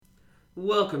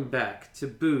Welcome back to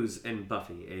Booze and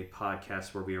Buffy, a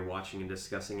podcast where we are watching and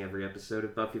discussing every episode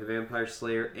of Buffy the Vampire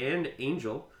Slayer and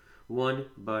Angel, one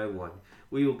by one.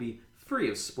 We will be free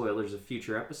of spoilers of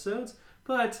future episodes,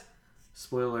 but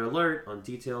spoiler alert on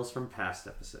details from past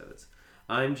episodes.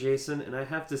 I'm Jason, and I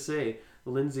have to say,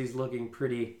 Lindsay's looking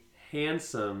pretty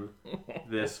handsome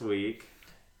this week.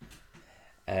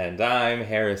 And I'm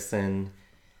Harrison,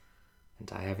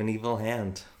 and I have an evil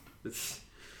hand.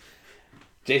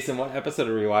 Jason, what episode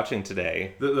are we watching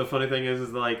today? The funny thing is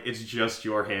like, it's just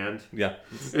your hand. Yeah.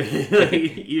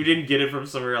 You didn't get it from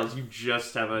somewhere else. You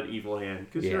just have an evil hand,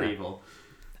 because you're evil.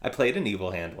 I played an evil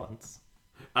hand once.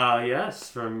 Yes,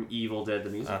 from Evil Dead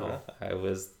the musical. I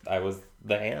was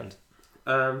the hand.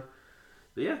 But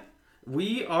yeah,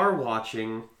 we are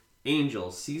watching Angel,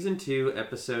 Season 2,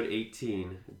 Episode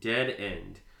 18, Dead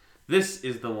End. This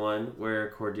is the one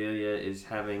where Cordelia is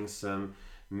having some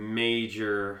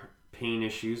major pain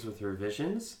issues with her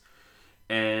visions,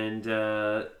 and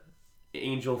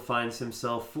Angel finds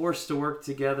himself forced to work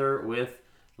together with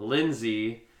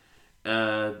Lindsay,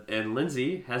 and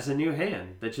Lindsay has a new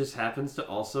hand that just happens to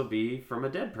also be from a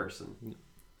dead person.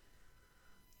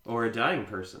 Or a dying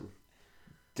person.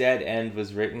 Dead End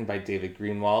was written by David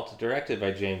Greenwalt, directed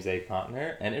by James A.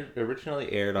 Contner, and it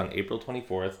originally aired on April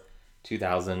 24th,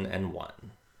 2001.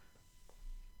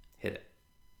 Hit it.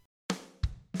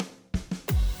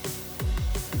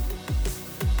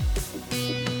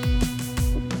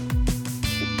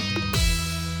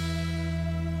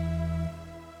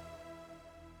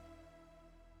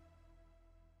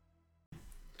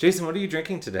 Jason, what are you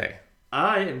drinking today?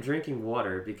 I am drinking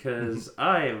water because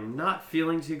I am not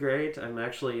feeling too great. I'm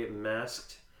actually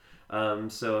masked.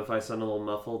 So if I sound a little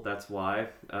muffled, that's why.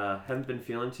 Haven't been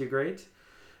feeling too great.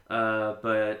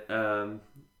 But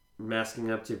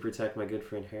masking up to protect my good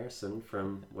friend Harrison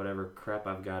from whatever crap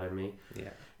I've got in me.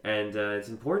 Yeah. And it's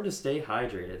important to stay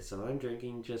hydrated, so I'm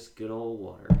drinking just good old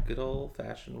water. Good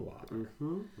old-fashioned water.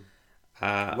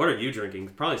 Mm-hmm. What are you drinking?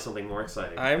 Probably something more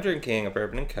exciting. I'm drinking a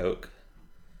bourbon and Coke.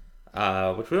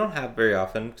 Which we don't have very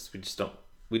often because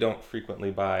we don't frequently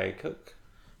buy Coke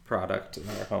product in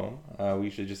our home. We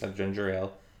usually just have ginger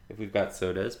ale if we've got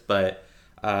sodas, but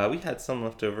we had some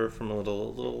left over from a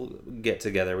little get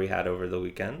together we had over the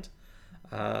weekend.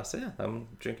 So yeah, I'm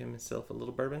drinking myself a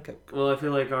little bourbon Coke. Well, I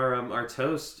feel like our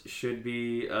toast should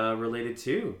be related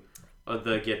to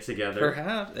the get together.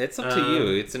 Perhaps it's up to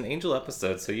you. It's an Angel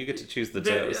episode, so you get to choose the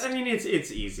toast. I mean, it's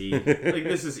easy. Like,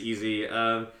 this is easy.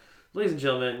 Ladies and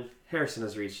gentlemen, Harrison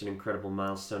has reached an incredible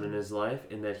milestone in his life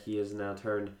in that he has now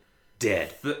turned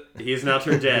dead. He has now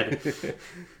turned dead.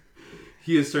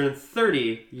 He has turned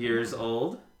 30 years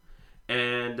old,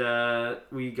 and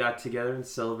we got together and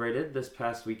celebrated this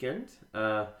past weekend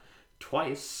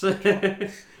twice,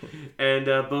 and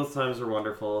both times were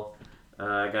wonderful.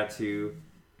 I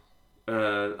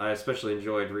especially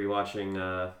enjoyed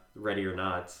rewatching Ready or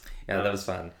Not. Yeah, that was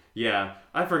fun. Yeah,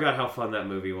 I forgot how fun that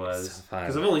movie was. So fun.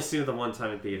 Because I've only seen it the one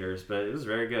time in theaters, but it was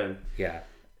very good. Yeah.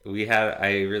 I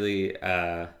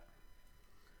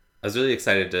was really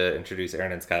excited to introduce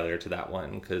Aaron and Skylar to that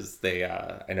one because they,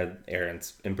 I know Aaron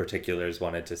in particular has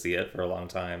wanted to see it for a long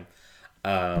time.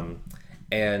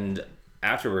 And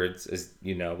afterwards, as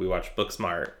you know, we watched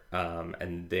Booksmart,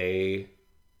 and they,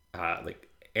 like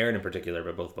Aaron in particular,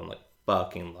 but both of them like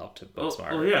fucking loved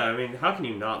Booksmart. Well, yeah, I mean, how can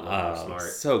you not love Booksmart?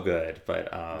 So good,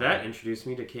 but that introduced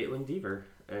me to Caitlin Dever,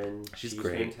 and she's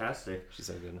great. Fantastic. She's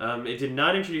so good. It did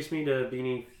not introduce me to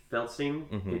Beanie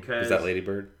Feldstein because is that Lady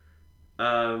Bird?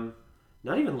 Not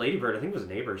even Lady Bird. I think it was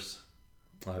Neighbors.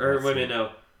 Oh, or wait a minute,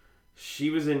 no,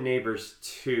 she was in Neighbors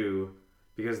 2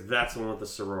 because that's the one with the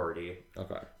sorority.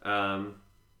 Okay.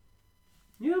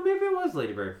 Maybe it was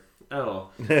Lady Bird.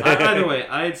 Oh, either way,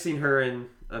 I had seen her in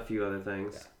a few other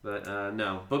things, but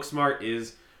no, Booksmart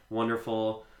is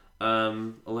wonderful.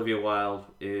 Olivia Wilde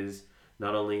is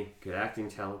not only good acting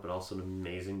talent, but also an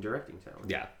amazing directing talent.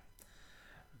 Yeah.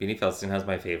 Beanie Feldstein has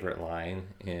my favorite line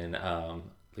in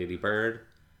Lady Bird,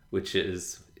 which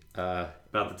is about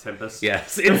the Tempest.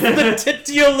 Yes, it's the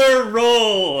titular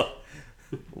role.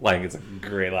 Like, it's a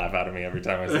great laugh out of me every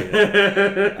time I see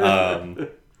it.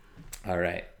 All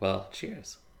right, well,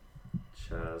 cheers.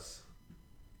 Cheers.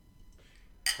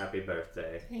 Happy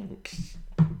birthday. Thanks.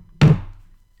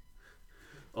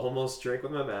 Almost drank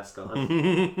with my mask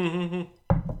on.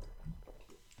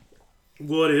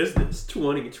 What is this?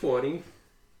 2020?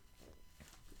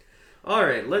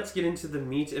 Alright, let's get into the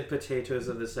meat and potatoes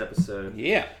of this episode.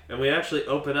 Yeah. And we actually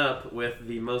open up with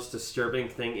the most disturbing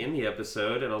thing in the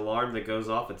episode, an alarm that goes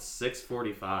off at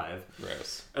 6:45.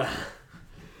 Gross.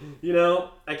 You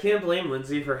know, I can't blame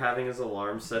Lindsay for having his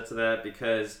alarm set to that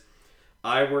because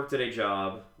I worked at a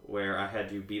job where I had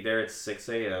to be there at 6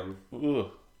 a.m.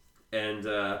 Ooh. And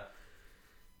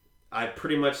I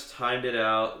pretty much timed it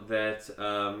out that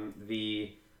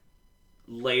the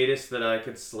latest that I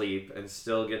could sleep and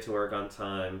still get to work on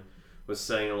time was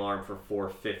setting an alarm for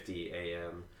 4:50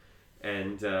 a.m.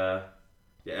 And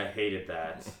yeah, I hated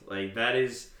that. Like, that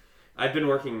is... I've been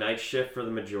working night shift for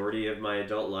the majority of my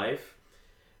adult life.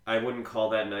 I wouldn't call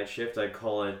that night shift. I'd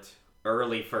call it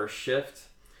early first shift.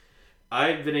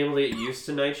 I've been able to get used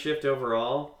to night shift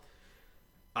overall.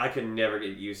 I could never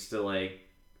get used to, like,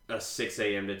 a 6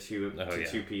 a.m. to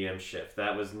 2 p.m. shift.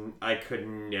 I could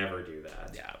never do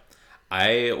that. Yeah.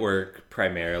 I work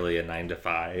primarily a 9 to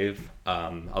 5,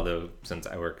 although since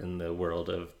I work in the world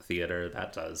of theater,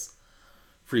 that does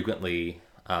frequently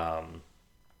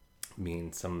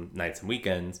mean some nights and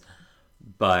weekends.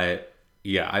 But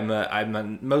yeah, I'm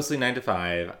a mostly 9 to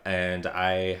 5, and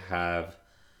I have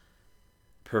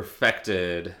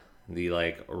perfected the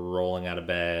like rolling out of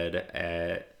bed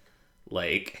at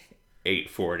like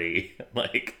 8:40,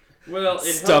 like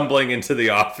stumbling into the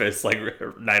office like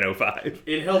 9:05.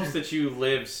 It helps that you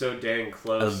live so dang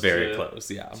close. Very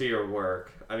close, yeah, to your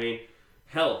work. I mean,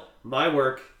 hell, my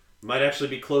work might actually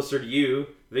be closer to you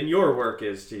than your work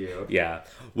is to you. Yeah.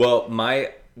 Well,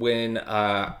 when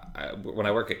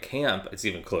I work at camp, it's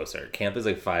even closer. Camp is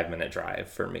a 5-minute drive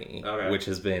for me, which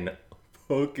has been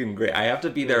fucking great. I have to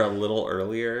be there a little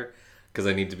earlier because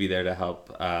I need to be there to help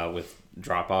with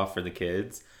drop off for the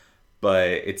kids, but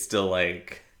it's still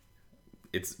like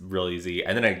it's real easy,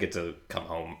 and then I get to come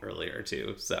home earlier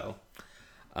too. So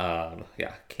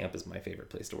yeah, camp is my favorite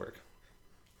place to work.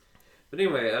 But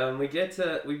anyway, we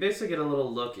basically get a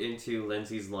little look into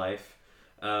Lindsay's life.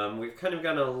 We've kind of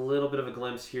gotten a little bit of a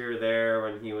glimpse here or there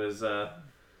when he was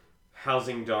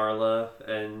housing Darla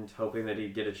and hoping that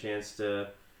he'd get a chance to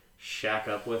shack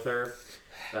up with her.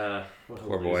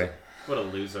 Poor boy. What a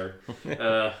loser.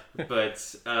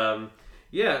 But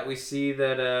yeah, we see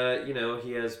that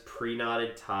he has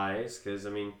pre-knotted ties because, I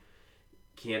mean,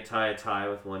 can't tie a tie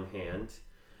with one hand.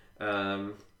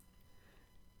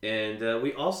 And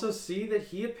we also see that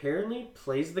he apparently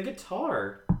plays the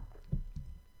guitar.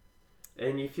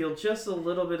 And you feel just a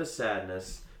little bit of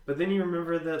sadness. But then you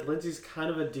remember that Lindsay's kind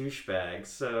of a douchebag,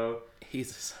 so...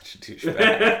 He's such a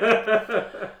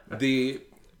douchebag. The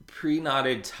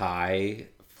pre-knotted tie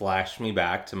flashed me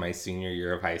back to my senior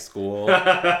year of high school.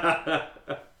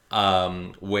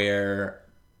 Where...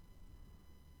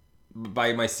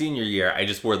 By my senior year, I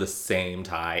just wore the same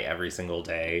tie every single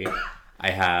day.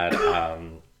 I had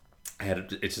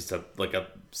it's just a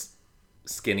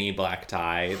skinny black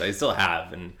tie that I still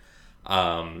have, and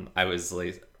I was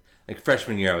like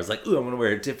freshman year, I was like, ooh, I'm gonna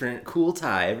wear a different cool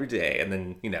tie every day, and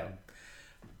then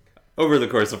over the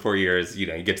course of 4 years, you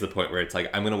get to the point where it's like,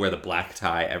 I'm gonna wear the black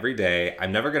tie every day.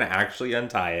 I'm never gonna actually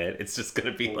untie it. It's just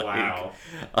gonna be like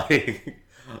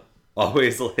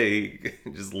always like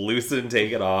just loosen,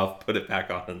 take it off, put it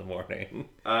back on in the morning.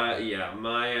 Yeah,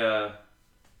 my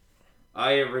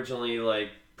I originally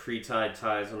pre-tied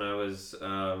ties when I was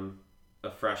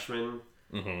a freshman,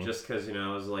 just because I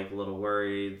was a little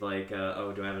worried, do I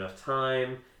have enough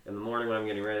time in the morning when I'm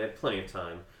getting ready? I had plenty of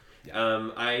time.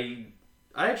 Yeah.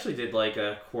 I actually did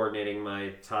coordinating my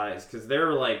ties because there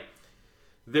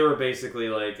were basically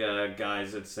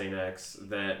guys at St. X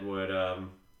that would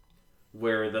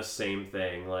wear the same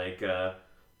thing,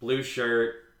 blue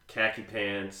shirt, khaki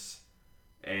pants,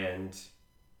 and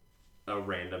a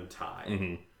random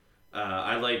tie.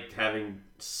 I liked having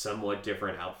somewhat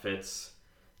different outfits,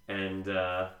 and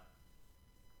yeah,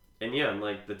 and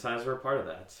the ties were a part of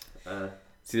that.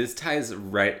 See, this ties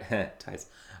right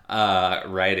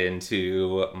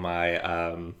into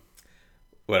my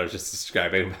what I was just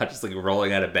describing about just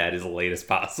rolling out of bed as late as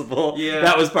possible. Yeah,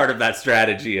 that was part of that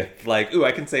strategy of ooh,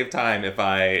 I can save time if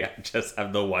I just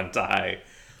have the one tie.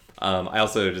 I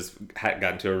also just got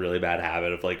into a really bad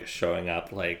habit of showing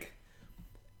up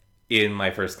in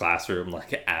my first classroom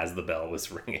as the bell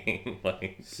was ringing.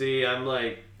 See, I'm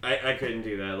I couldn't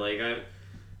do that.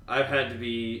 I've had to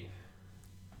be,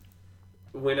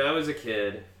 when I was a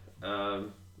kid, I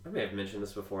may have mentioned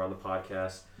this before on the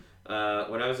podcast.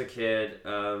 When I was a kid,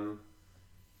 I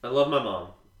love my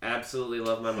mom. Absolutely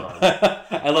love my mom.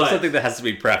 I love something that has to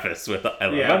be prefaced with I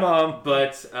love my mom.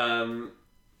 But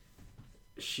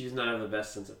she does not have the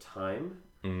best sense of time.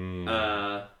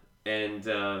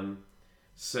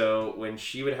 So when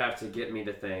she would have to get me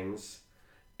to things,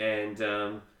 and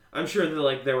I'm sure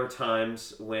that there were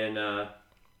times when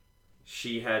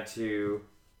she had to,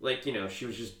 she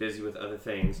was just busy with other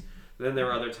things. But then there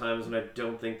were other times when I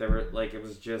don't think there were, it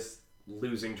was just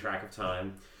losing track of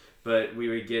time. but we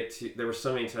would get to, there were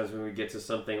so many times when we would get to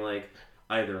something like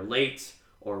either late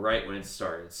or right when it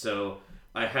started. So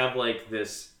I have like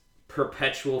this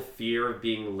perpetual fear of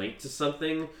being late to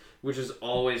something, which has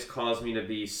always caused me to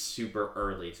be super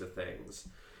early to things.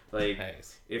 Like,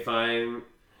 Nice. if I'm,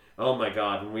 oh my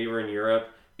god, when we were in Europe,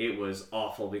 it was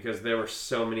awful because there were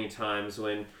so many times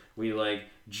when we like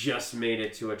just made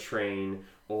it to a train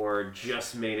or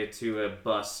just made it to a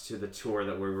bus to the tour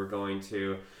that we were going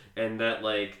to, and that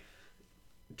like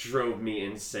drove me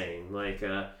insane. Like,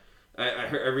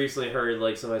 I recently heard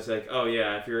like somebody say like, oh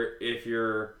yeah,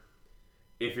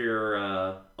 if you're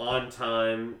on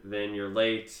time, then you're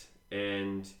late,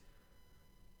 and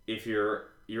if you're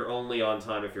only on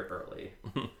time if you're early.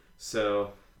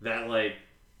 So that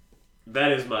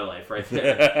is my life right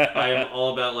there. I am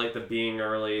all about like the being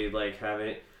early, like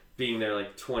being there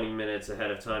like 20 minutes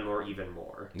ahead of time or even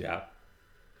more. Yeah.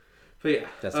 But yeah,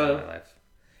 That's not my life.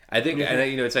 I think, and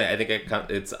you know, it's funny. I think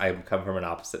I come from an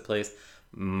opposite place.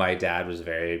 My dad was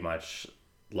very much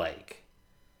like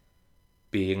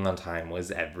being on time was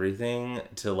everything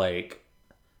to like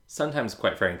sometimes,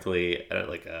 quite frankly, at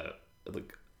like a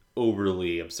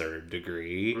overly absurd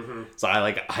degree. So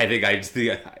I think I just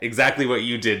do exactly what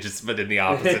you did, just but in the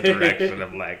opposite direction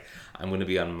of like I'm going to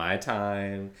be on my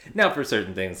time now for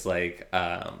certain things like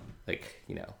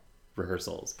you know,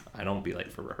 rehearsals. I don't be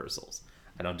late for rehearsals.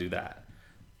 I don't do that.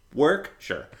 Work,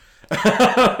 sure.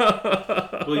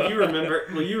 Will you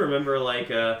remember like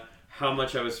how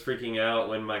much I was freaking out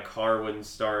when my car wouldn't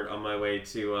start on my way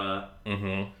to one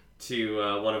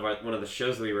of the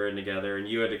shows we were in together, and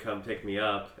you had to come pick me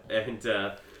up, and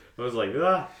I was like,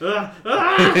 Yeah,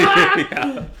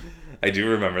 I do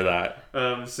remember that.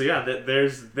 So yeah,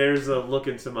 there's a look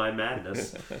into my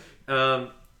madness.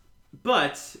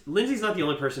 But Lindsay's not the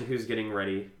only person who's getting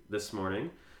ready this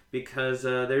morning, because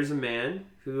there's a man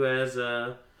who has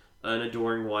an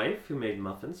adoring wife who made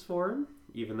muffins for him,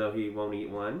 even though he won't eat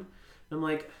one. And I'm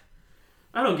like,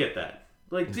 I don't get that.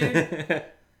 Like, dude,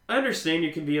 I understand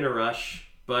you can be in a rush,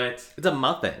 but It's a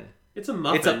muffin. it's a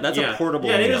muffin. That's a portable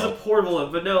Yeah, it meal. is a portable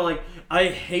one. But no, like, I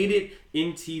hate it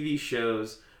in TV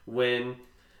shows when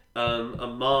a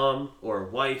mom or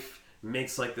a wife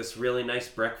makes like this really nice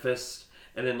breakfast,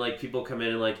 and then like people come in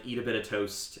and like eat a bit of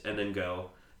toast and then go.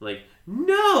 Like,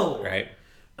 no! Right.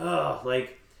 Oh,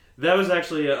 like, that was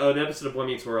actually an episode of Boy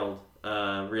Meets World.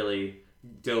 Really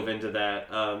dove into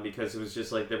that because it was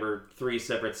just like there were 3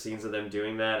 separate scenes of them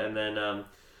doing that, and then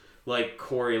like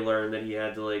Corey learned that he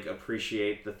had to like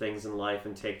appreciate the things in life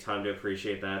and take time to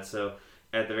appreciate that. So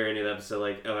at the very end of the episode,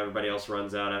 like, oh, everybody else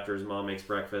runs out after his mom makes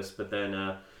breakfast, but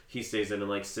then he stays in and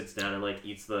like sits down and like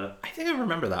eats the. I think I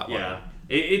remember that one. Yeah,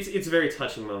 it's a very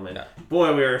touching moment. Yeah.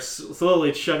 Boy, we are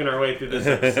slowly chugging our way through this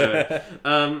episode.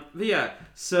 But yeah,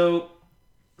 so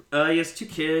he has 2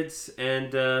 kids,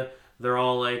 and they're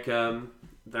all like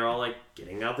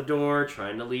getting out the door,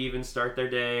 trying to leave and start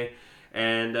their day,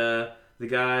 and the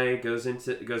guy goes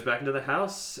back into the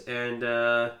house,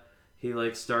 and he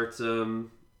like starts he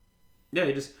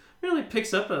just really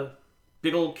picks up a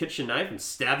big old kitchen knife and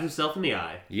stabs himself in the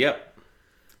eye. Yep.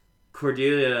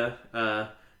 Cordelia,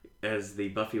 as the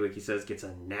Buffy wiki says, gets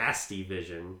a nasty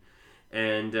vision,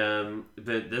 and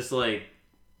this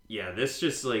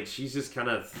just like she's just kind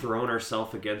of thrown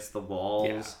herself against the walls.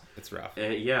 Yeah, it's rough.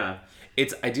 Yeah,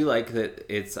 I do like that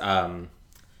it's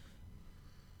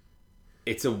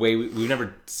a way we've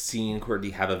never seen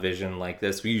Cordy have a vision like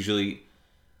this. We're usually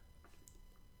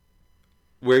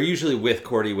with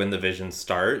Cordy when the vision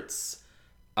starts,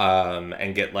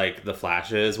 and get like the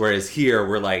flashes. Whereas here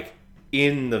we're like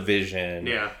in the vision,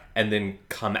 and then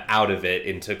come out of it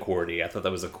into Cordy. I thought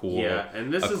that was a cool,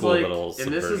 and this is cool like, little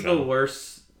and this is the subversion.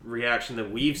 worst reaction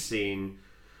that we've seen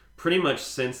pretty much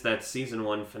since that season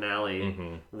 1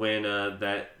 finale, when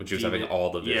that When she was having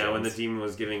all the visions. Yeah, when the demon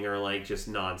was giving her like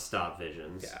just nonstop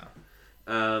visions.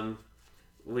 Yeah.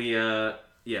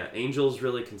 Angel's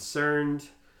really concerned.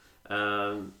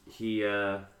 He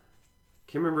can't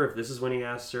remember if this is when he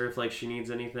asked her if like she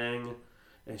needs anything,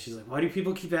 and she's like, "Why do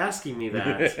people keep asking me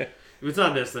that?" If it's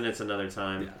not this, then it's another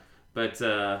time. Yeah. But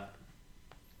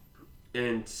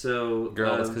and so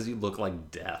Girl, it's because you look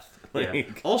like death. yeah.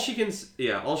 All she can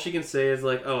say is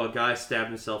like, "Oh, a guy stabbed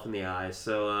himself in the eye."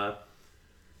 So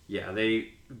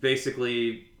they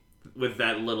basically, with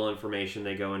that little information,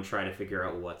 they go and try to figure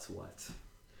out what's what.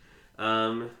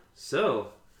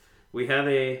 So we have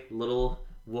a little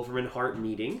Wolferman Hart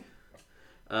meeting.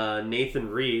 Nathan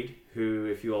Reed, who,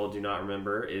 if you all do not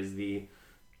remember, is the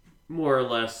more or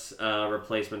less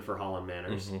replacement for Holland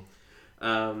Manners.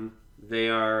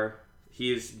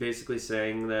 He is basically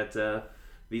saying that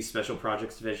the Special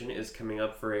Projects Division is coming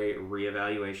up for a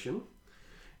reevaluation.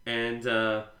 And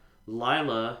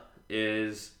Lila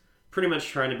is pretty much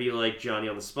trying to be like Johnny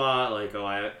on the spot, like,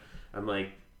 I'm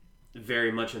like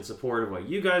very much in support of what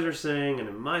you guys are saying and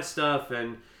in my stuff,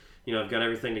 and I've got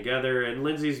everything together. And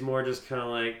Lindsay's more just kind of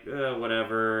like,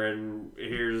 whatever, and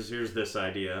here's this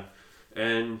idea.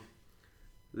 And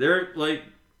they're like,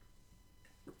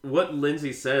 what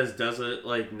Lindsay says doesn't,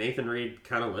 like, Nathan Reed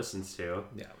kind of listens to.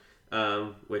 Yeah.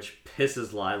 Which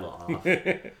pisses Lila off.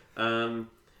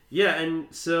 Yeah, and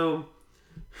so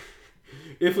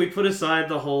if we put aside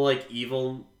the whole, like,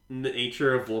 evil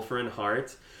nature of Wolfram and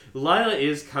Hart, Lila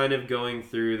is kind of going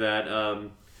through that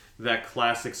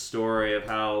classic story of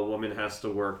how a woman has to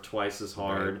work twice as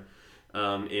hard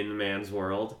in the man's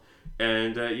world.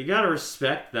 And you gotta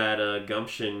respect that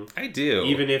gumption. I do.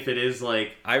 Even if it is,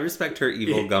 like... I respect her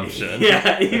evil gumption.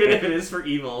 Yeah, even if it is for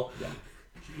evil. Yeah.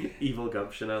 Evil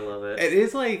gumption, I love it. It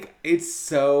is, like, it's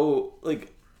so,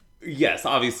 like... Yes,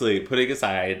 obviously, putting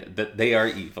aside that they are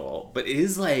evil, but it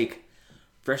is, like,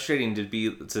 frustrating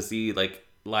to see, like,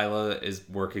 Lila is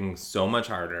working so much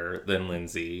harder than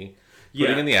Lindsay,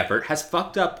 putting in the effort, has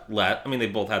fucked up I mean, they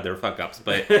both had their fuck-ups,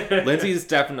 but Lindsay's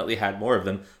definitely had more of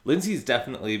them. Lindsay's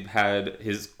definitely had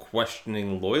his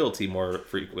questioning loyalty more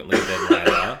frequently than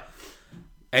Lila,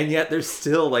 and yet they're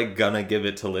still, like, gonna give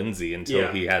it to Lindsay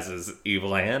until he has his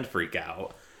evil hand freak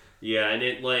out. Yeah, and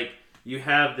it, like... You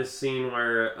have this scene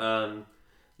where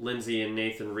Lindsay and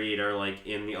Nathan Reed are, like,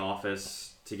 in the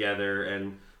office together,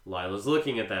 and Lila's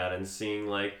looking at that and seeing,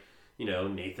 like,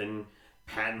 Nathan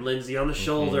patting Lindsay on the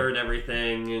shoulder and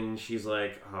everything, and she's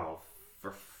like, oh,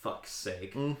 for fuck's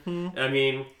sake. Mm-hmm. I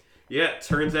mean, yeah, it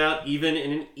turns out even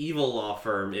in an evil law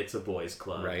firm, it's a boys'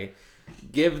 club. Right.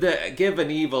 Give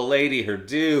an evil lady her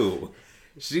due.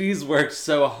 She's worked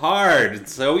so hard.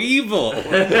 It's so evil.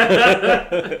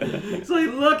 It's like,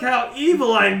 look how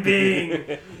evil I'm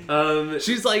being.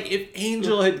 She's like, if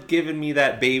Angel had given me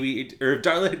that baby, or if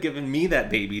Darla had given me that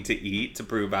baby to eat to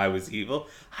prove I was evil,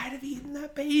 I'd have eaten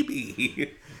that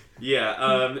baby.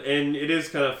 Yeah, and it is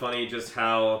kind of funny just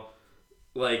how,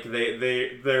 like,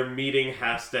 their meeting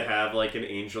has to have, like, an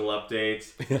Angel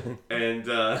update. And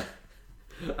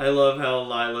I love how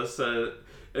Lila said...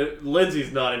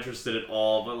 Lindsay's not interested at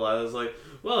all, but Lila's like,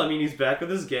 well, I mean, he's back with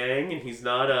his gang, and he's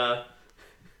not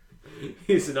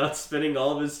spending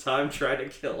all of his time trying to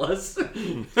kill us.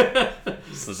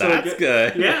 So that's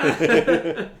good.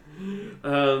 Yeah.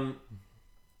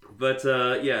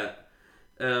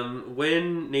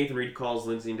 When Nathan Reed calls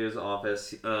Lindsay into his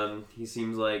office, he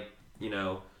seems like,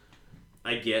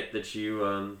 I get that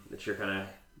you're kind of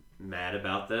mad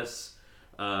about this.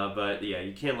 But yeah,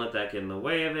 you can't let that get in the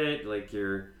way of it. Like,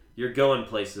 you're going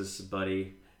places,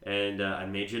 buddy. And I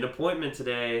made you an appointment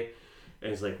today.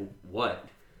 And he's like, what?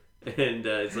 And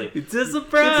it's like, it's a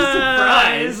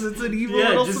surprise. It's an evil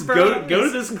little just surprise. Go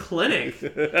to this clinic.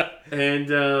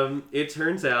 And it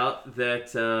turns out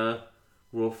that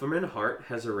Wolfram and Hart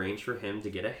has arranged for him to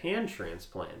get a hand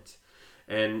transplant.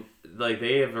 And, like,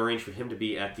 they have arranged for him to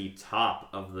be at the top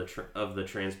of the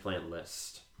transplant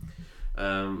list.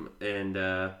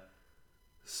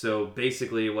 So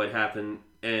basically what happened,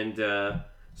 it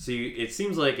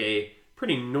seems like a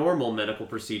pretty normal medical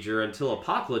procedure until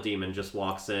Apocalypse just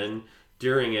walks in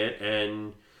during it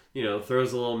and,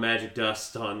 throws a little magic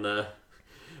dust on the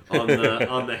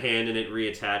hand and it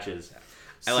reattaches.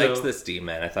 I liked this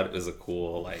demon. I thought it was a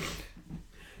cool, like...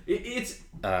 It's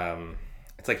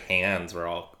like hands were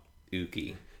all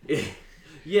ooky.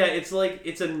 Yeah, it's like,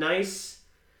 it's a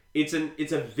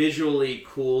visually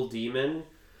cool demon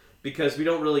because we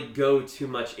don't really go too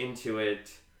much into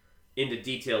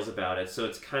details about it. So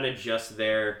it's kind of just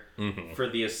there for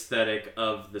the aesthetic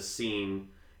of the scene,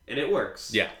 and it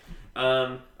works. Yeah.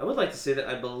 I would like to say that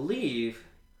I believe,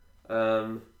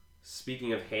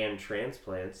 speaking of hand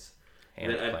transplants, I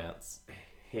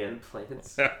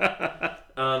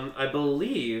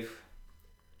believe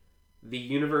the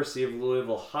University of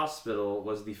Louisville Hospital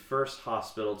was the first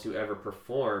hospital to ever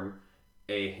perform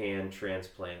a hand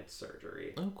transplant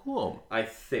surgery. Oh, cool. I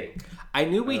think. I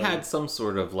knew we had some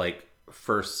sort of, like,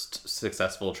 first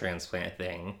successful transplant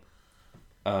thing.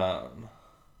 Let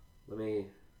me...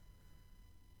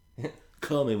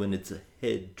 Call me when it's a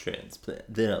head transplant.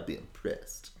 Then I'll be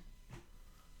impressed.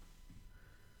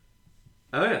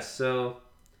 Oh, yeah. So,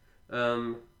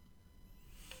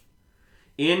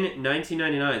 in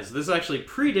 1999, so this actually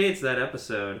predates that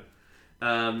episode.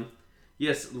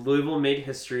 Yes, Louisville made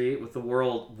history with the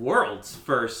world's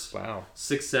first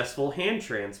successful hand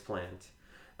transplant.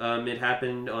 It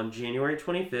happened on January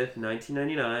 25th,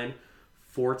 1999.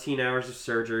 14 hours of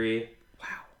surgery. Wow.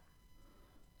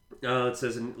 It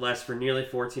says it lasts for nearly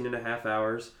 14 and a half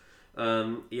hours.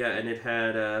 And it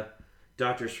had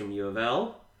doctors from U of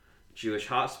L, Jewish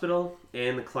Hospital,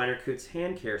 and the Kleiner Kutz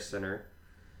Hand Care Center.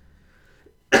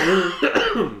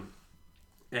 And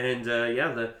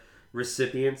the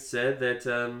recipient said that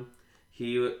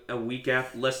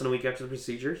less than a week after the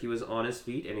procedure, he was on his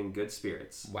feet and in good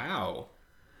spirits. Wow.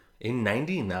 In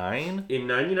 99? In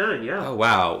 99, yeah. Oh,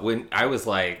 wow. When I was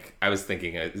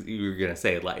thinking you were going to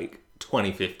say like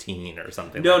 2015 or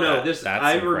something. That's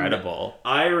incredible.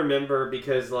 I remember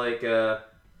because I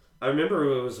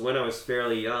remember it was when I was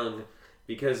fairly young,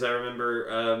 because I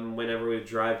remember whenever we would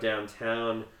drive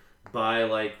downtown by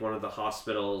like one of the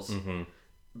hospitals,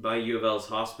 by U of L's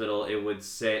hospital, it would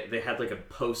say they had like a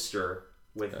poster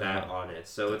with that on it.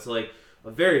 So it's like a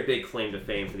very big claim to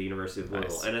fame for the University of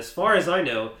Louisville. Nice. And as far as I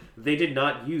know, they did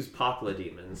not use Pakla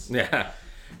demons. Yeah.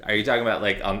 Are you talking about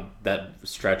like on that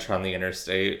stretch on the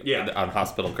interstate? Yeah. On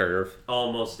Hospital Curve?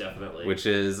 Almost definitely. Which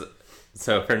is,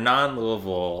 so for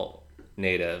non-Louisville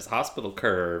natives, Hospital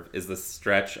Curve is the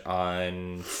stretch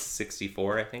on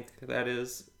 64, I think that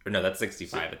is. Or no, that's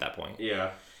 65 at that point.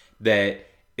 Yeah. That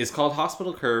is called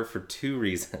Hospital Curve for two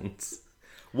reasons.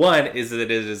 One is that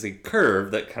it is a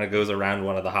curve that kind of goes around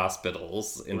one of the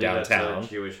hospitals in downtown. That's a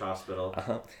Jewish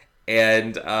hospital.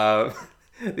 And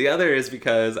the other is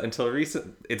because until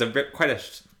recent, it's quite a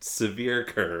severe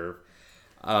curve.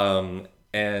 And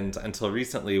until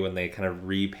recently, when they kind of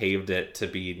repaved it to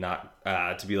be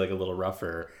to be like a little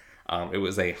rougher, it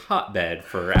was a hotbed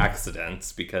for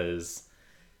accidents because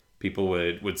people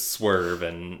would swerve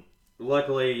and.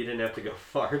 Luckily, you didn't have to go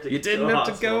far to get to the hospital. You didn't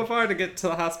have to go far to get to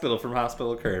the hospital from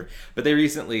Hospital Curve. But they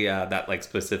recently, that like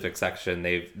specific section,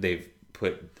 they've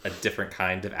put a different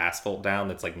kind of asphalt down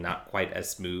that's like not quite as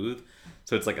smooth.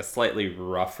 So it's like a slightly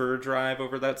rougher drive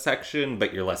over that section,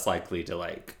 but you're less likely to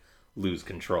like lose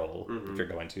control if you're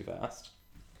going too fast.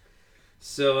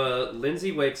 So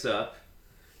Lindsay wakes up.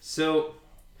 So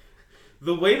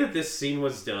the way that this scene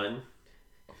was done,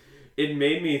 it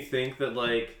made me think that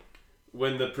like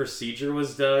when the procedure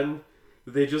was done,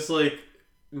 they just like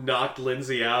knocked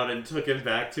Lindsay out and took him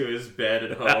back to his bed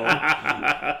at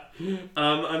home.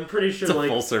 I'm pretty sure it's a like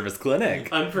full service clinic.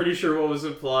 I'm pretty sure what was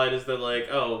implied is that like,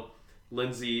 oh,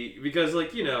 Lindsay, because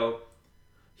like, you know,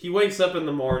 he wakes up in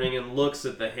the morning and looks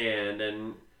at the hand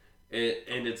and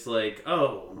it's like,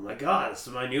 oh my god, this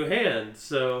is my new hand.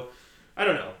 So I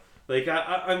don't know. Like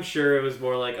I'm sure it was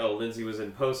more like, oh, Lindsay was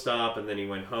in post-op and then he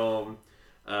went home.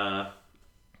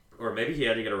 Or maybe he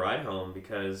had to get a ride home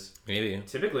because maybe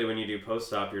typically when you do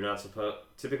post-op, you're not supposed.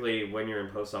 Typically when you're in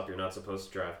post-op, you're not supposed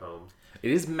to drive home.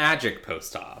 It is magic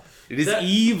post-op. It is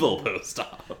evil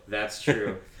post-op. That's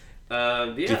true.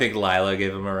 Yeah. Do you think Lila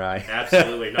gave him a ride?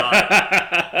 Absolutely not.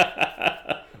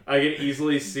 I could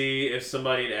easily see if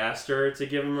somebody had asked her to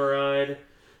give him a ride,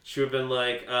 she would have been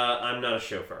like, I'm not a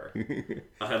chauffeur.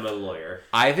 I'm a lawyer.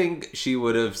 I think she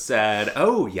would have said,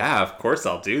 oh yeah, of course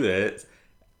I'll do this.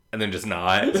 And then just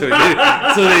not. So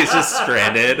he's just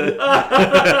stranded.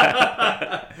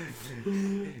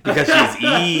 Because she's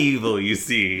evil, you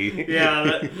see.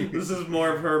 Yeah, this is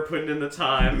more of her putting in the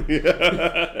time.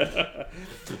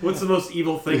 What's the most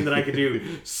evil thing that I could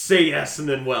do? Say yes and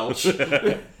then welch.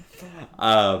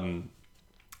 I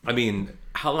mean,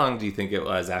 how long do you think it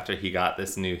was after he got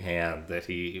this new hand that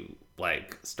he,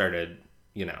 like, started,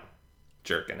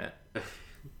 jerking it?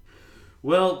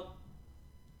 Well,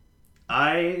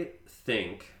 I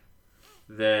think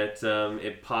that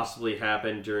it possibly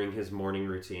happened during his morning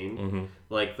routine,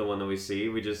 like the one that we see.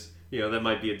 We just, that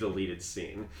might be a deleted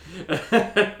scene.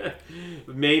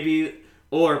 Maybe,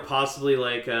 or possibly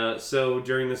like, so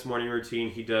during this morning routine,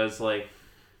 he does like,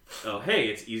 oh, hey,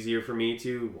 it's easier for me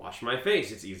to wash my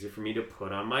face. It's easier for me to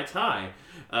put on my tie.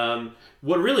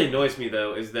 What really annoys me,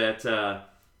 though, is that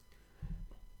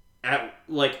at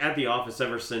the office,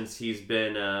 ever since he's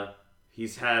been...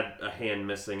 he's had a hand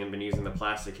missing and been using the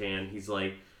plastic hand. He's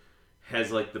has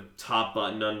the top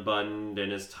button unbuttoned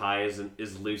and his tie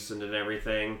is loosened and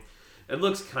everything. It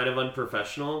looks kind of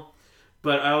unprofessional,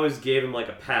 but I always gave him like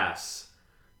a pass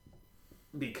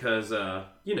because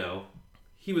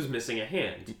he was missing a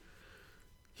hand.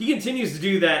 He continues to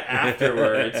do that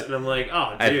afterwards, and I'm like,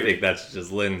 oh, dude. I think that's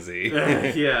just Lindsay.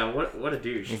 Yeah, what a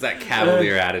douche. It's that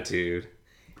cavalier attitude.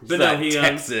 But that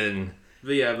Texan.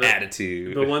 But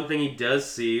attitude. The one thing he does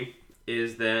see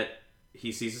is that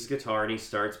he sees his guitar and he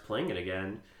starts playing it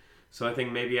again. So I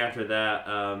think maybe after that,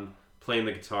 playing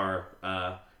the guitar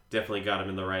definitely got him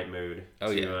in the right mood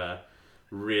to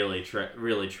really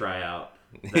try out.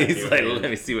 He's like, let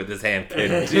me see what this hand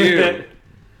can do.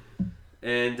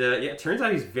 And it turns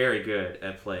out he's very good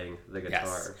at playing the guitar.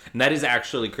 Yes. And that is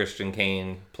actually Christian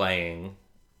Kane playing.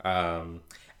 And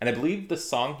I believe the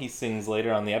song he sings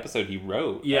later on the episode he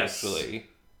wrote, actually.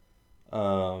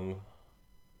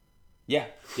 Yeah,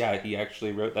 he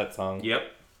actually wrote that song. Yep.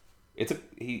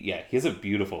 He has a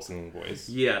beautiful singing voice.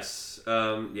 Yes.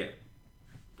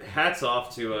 Hats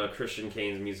off to Christian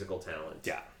Kane's musical talent.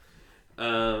 Yeah.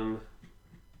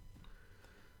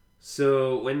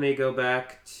 So when they go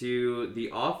back to the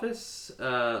office,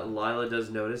 Lila does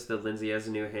notice that Lindsay has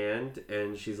a new hand,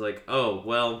 and she's like, "Oh,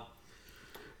 well,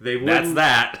 they wouldn't."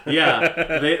 That's that.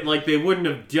 Yeah, they wouldn't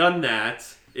have done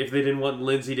that if they didn't want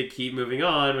Lindsay to keep moving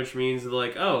on, which means they're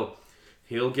like, "Oh,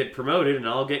 he'll get promoted and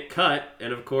I'll get cut,"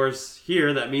 and of course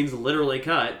here that means literally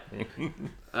cut.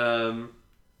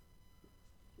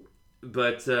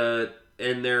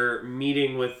 And they're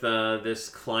meeting with this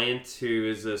client who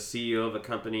is a CEO of a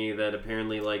company that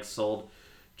apparently sold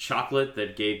chocolate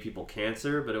that gave people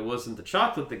cancer, but it wasn't the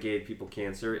chocolate that gave people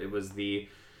cancer. It was the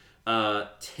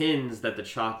tins that the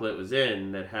chocolate was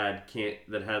in that had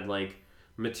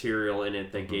material in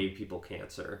it that gave people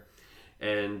cancer.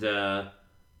 And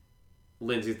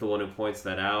Lindsay's the one who points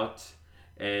that out.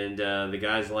 And the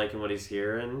guy's liking what he's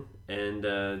hearing. And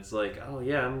it's like, oh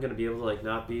yeah, I'm going to be able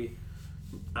to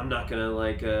I'm not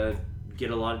going to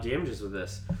get a lot of damages with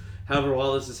this. However,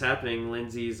 while this is happening,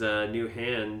 Lindsay's new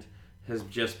hand has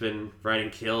just been writing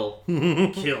kill,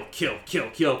 kill, kill, kill,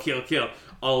 kill, kill, kill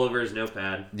all over his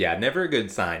notepad. Yeah, never a good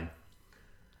sign.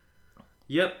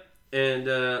 Yep. And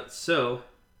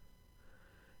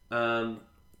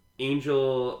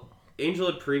Angel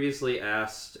had previously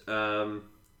asked... So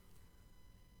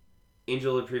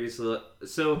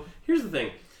here's the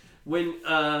thing. When...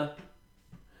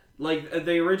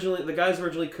 the guys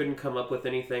originally couldn't come up with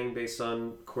anything based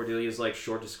on Cordelia's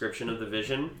short description of the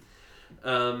vision,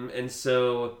 and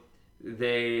so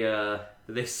they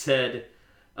said,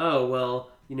 "Oh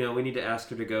well, we need to ask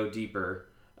her to go deeper."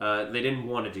 They didn't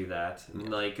want to do that,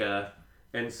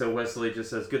 and so Wesley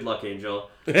just says, "Good luck, Angel."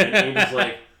 And Angel's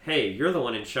like, "Hey, you're the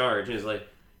one in charge," and he's like,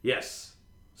 "Yes,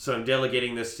 so I'm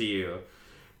delegating this to you."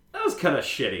 That was kind of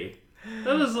shitty.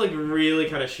 That was really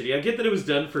kind of shitty. I get that it was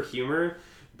done for humor.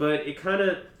 But it kind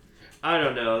of, I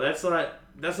don't know. That's not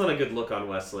a good look on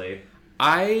Wesley.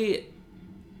 I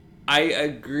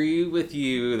agree with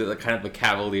you that the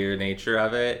cavalier nature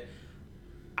of it.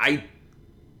 I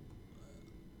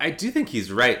do think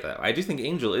he's right though. I do think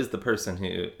Angel is the person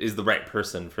who is the right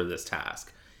person for this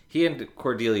task. He and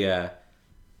Cordelia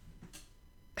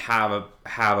have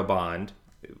a bond.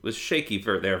 It was shaky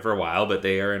for a while, but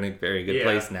they are in a very good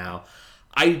place now.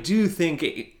 I do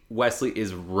think Wesley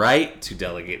is right to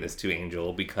delegate this to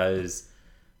Angel because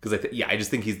I just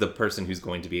think he's the person who's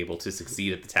going to be able to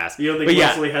succeed at the task. You don't think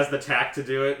Wesley has the tact to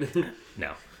do it?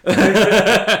 No.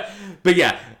 But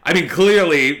yeah, I mean,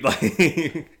 clearly,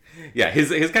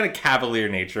 his kind of cavalier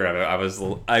nature of it, I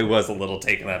was a little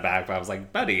taken aback, but I was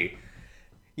like, buddy,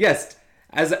 yes,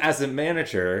 as a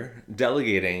manager,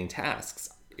 delegating tasks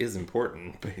is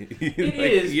important, but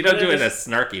you don't do it in a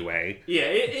snarky way. Yeah,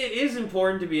 it is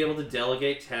important to be able to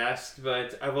delegate tasks,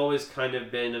 but I've always kind of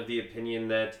been of the opinion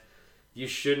that you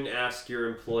shouldn't ask your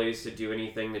employees to do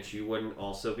anything that you wouldn't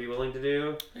also be willing to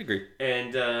do. I agree.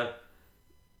 And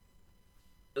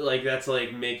that's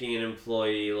making an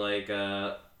employee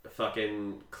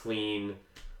fucking clean.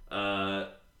 You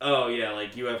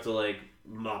have to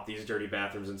mop these dirty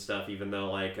bathrooms and stuff, even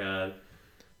though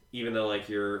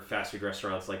your fast food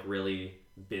restaurant's really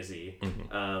busy.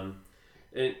 Mm-hmm.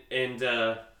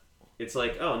 It's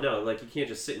oh no, you can't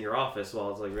just sit in your office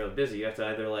while it's really busy. You have to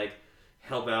either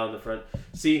help out in the front.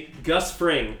 See, Gus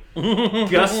Fring,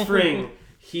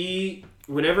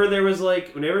 whenever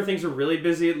things were really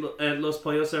busy at Los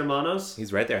Pollos Hermanos,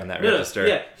 he's right there on that register.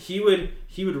 Yeah, he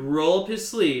would roll up his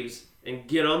sleeves and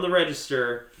get on the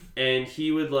register, and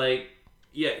he would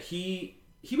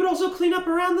he would also clean up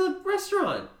around the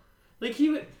restaurant. He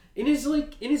would in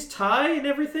his tie and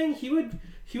everything. He would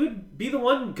be the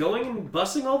one going and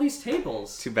bussing all these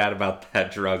tables. Too bad about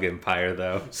that drug empire,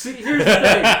 though. See, here's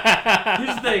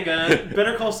the thing.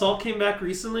 Better Call Saul came back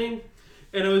recently,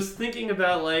 and I was thinking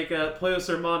about Pollos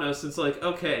Hermanos. It's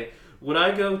okay, would I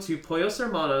go to Pollos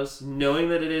Hermanos knowing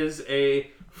that it is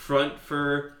a front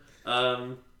for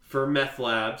meth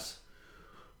labs,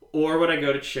 or would I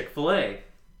go to Chick-fil-A?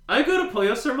 I go to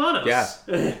Pollos Hermanos.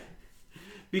 Yeah.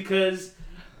 Because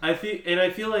I feel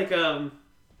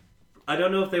I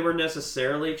don't know if they were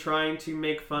necessarily trying to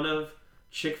make fun of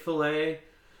Chick-fil-A.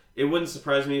 It wouldn't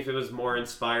surprise me if it was more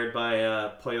inspired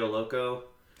by Pollo Loco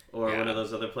or one of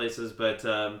those other places. But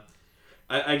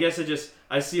I guess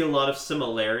I see a lot of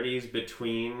similarities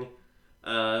between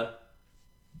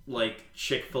like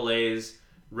Chick-fil-A's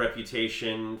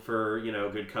reputation for, you know,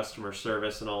 good customer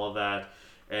service and all of that,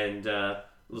 and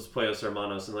Los Pollos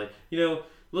Hermanos, and like, you know,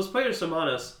 Los Pollos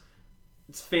Hermanos,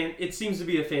 it seems to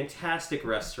be a fantastic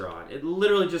restaurant. It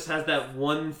literally just has that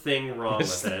one thing wrong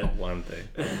with it. One thing.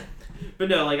 But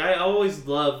no, like, I always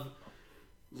love,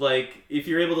 like, if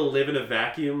you're able to live in a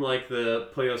vacuum like the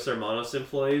Pollos Hermanos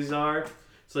employees are,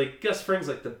 it's like, Gus Fring's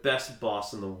like the best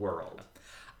boss in the world.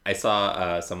 I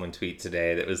saw someone tweet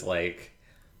today that was like,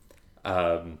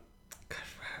 gosh,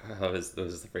 what was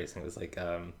the phrasing? It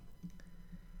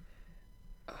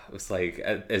was like,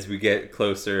 as we get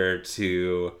closer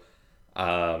to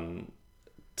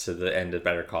the end of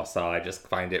Better Call Saul, I just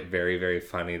find it very, very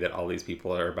funny that all these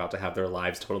people are about to have their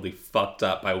lives totally fucked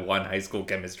up by one high school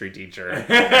chemistry teacher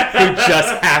who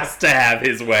just has to have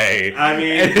his way. I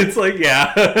mean, and it's like,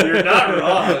 yeah, you're not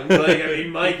wrong. Like, I mean,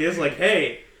 Mike is like,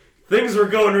 hey, things were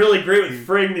going really great with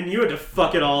Fring, then you had to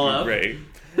fuck it all up. Right.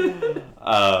 But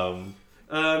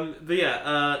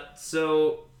yeah,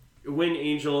 so when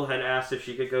Angel had asked if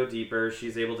she could go deeper,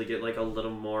 she's able to get like a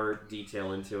little more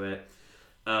detail into it.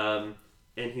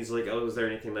 And he's like, oh, is there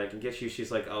anything that I can get you?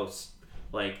 She's like, oh,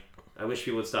 like, I wish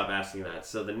people would stop asking that.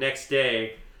 So the next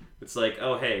day, it's like,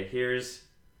 oh, hey, here's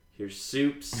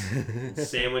soups,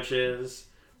 sandwiches,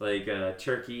 like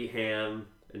turkey, ham,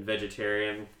 and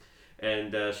vegetarian.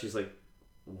 And she's like,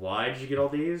 why did you get all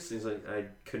these? And he's like, I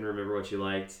couldn't remember what you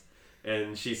liked.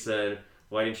 And she said,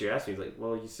 why didn't you ask me? He's like,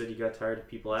 well, you said you got tired of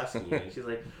people asking you. And she's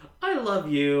like, I love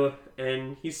you.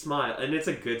 And he smiled. And it's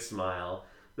a good smile.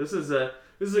 This is a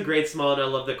great smile, and I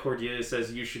love that Cordelia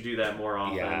says you should do that more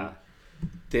often. Yeah.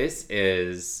 This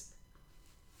is...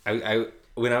 I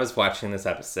when I was watching this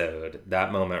episode,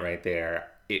 that moment right there,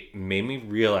 it made me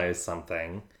realize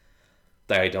something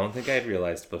that I don't think I had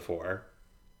realized before.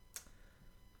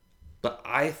 But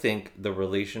I think the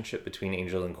relationship between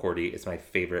Angel and Cordy is my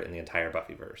favorite in the entire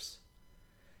Buffyverse.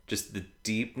 Just the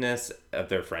deepness of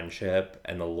their friendship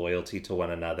and the loyalty to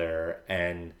one another,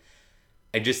 and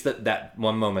just that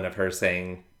one moment of her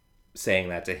saying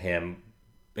that to him,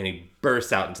 and he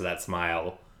bursts out into that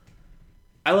smile.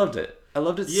 I loved it. I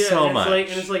loved it so much.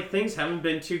 And it's like things haven't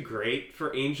been too great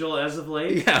for Angel as of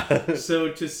late. Yeah.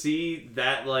 So to see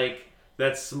that, like,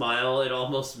 that smile, it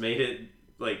almost made it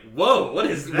like, whoa, what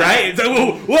is that? Right?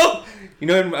 So, whoa! You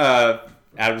know in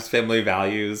Addams Family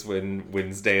Values when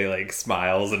Wednesday like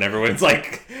smiles and everyone's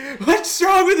like, what's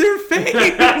wrong with your face?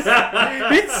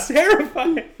 It's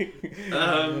terrifying.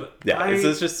 It's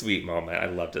such a sweet moment. I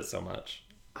loved it so much.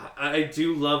 I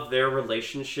do love their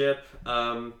relationship.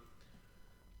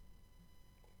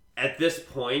 At this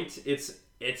point, it's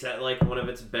at like one of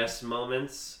its best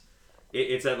moments.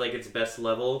 It's at like its best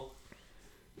level.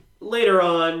 Later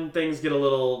on, things get a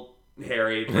little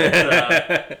hairy,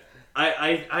 but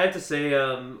I have to say,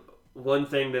 one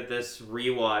thing that this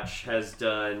rewatch has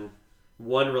done,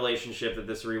 one relationship that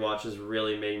this rewatch has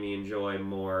really made me enjoy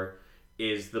more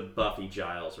is the Buffy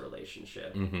Giles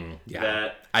relationship. Mm-hmm.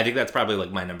 Yeah, I think that's probably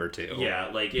like my number 2.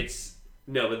 Yeah, like but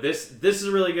this is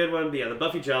a really good one. But yeah, the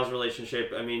Buffy Giles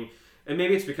relationship. I mean, and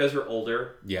maybe it's because we're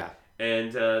older. Yeah,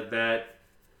 and that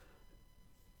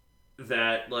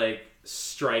like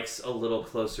strikes a little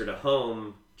closer to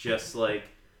home. Just like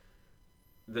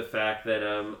the fact that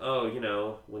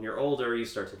when you're older, you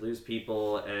start to lose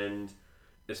people, and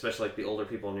especially like the older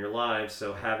people in your lives.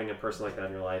 So having a person like that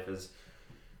in your life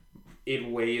it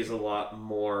weighs a lot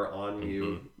more on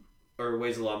you, or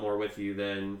weighs a lot more with you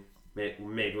than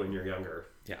maybe when you're younger.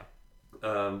 Yeah.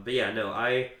 But yeah, no,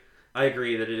 I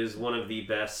agree that it is one of the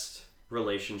best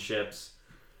relationships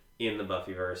in the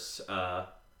Buffyverse.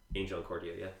 Angel and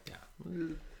Cordelia. Yeah.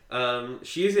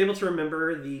 She is able to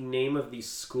remember the name of the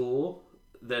school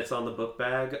that's on the book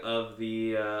bag of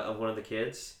of one of the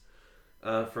kids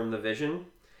from the Vision,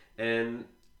 and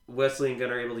Wesley and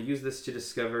Gunn are able to use this to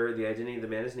discover the identity of the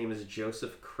man. His name is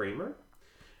Joseph Kramer,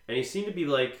 and he seemed to be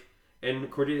like, and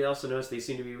Cordelia also noticed they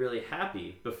seemed to be really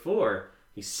happy before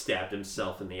he stabbed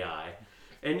himself in the eye.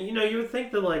 And you would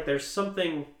think that like there's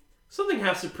something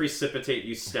has to precipitate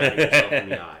you stabbing yourself in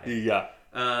the eye. Yeah.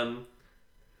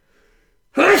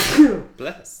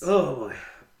 Bless. Oh boy.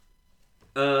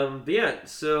 But yeah,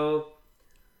 so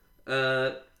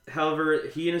however,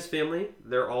 he and his family,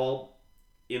 they're all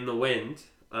in the wind.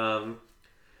 And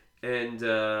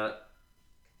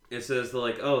it says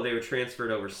like, oh, they were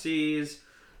transferred overseas.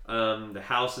 The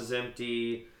house is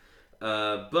empty.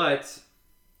 And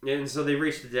so they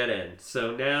reached the dead end.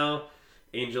 So now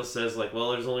Angel says like,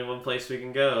 well, there's only one place we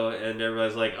can go, and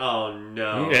everybody's like, oh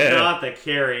no, not the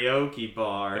karaoke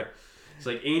bar. It's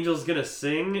like Angel's gonna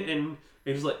sing, and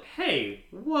Angel's like, hey,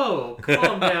 whoa,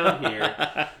 calm down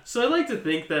here. So I like to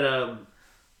think that,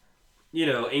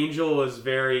 Angel was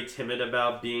very timid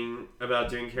about doing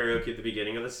karaoke at the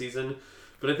beginning of the season.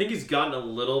 But I think he's gotten a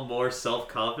little more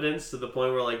self-confidence to the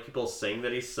point where, like, people saying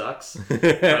that he sucks kind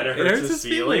of hurts his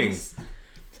feelings.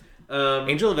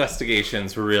 Angel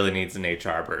Investigations really needs an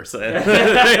HR person.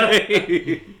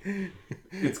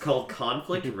 It's called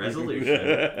conflict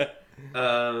resolution.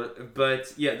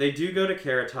 But, yeah, they do go to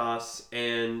Caritas,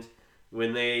 and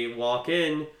when they walk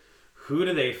in, who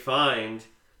do they find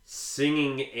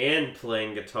singing and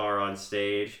playing guitar on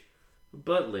stage?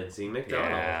 But Lindsay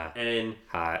McDonald. Yeah. And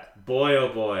Hot. boy,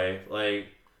 oh boy. Like,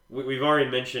 we've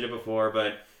already mentioned it before,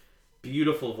 but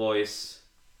beautiful voice,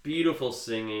 beautiful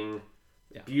singing,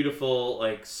 beautiful,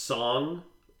 like, song,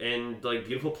 and, like,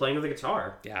 beautiful playing of the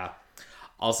guitar. Yeah.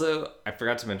 Also, I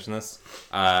forgot to mention this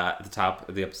at the top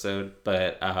of the episode,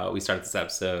 but we started this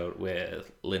episode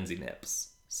with Lindsay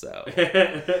Nips. So,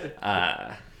 very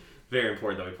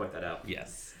important that we point that out.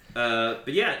 Yes. But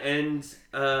yeah, and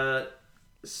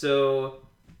so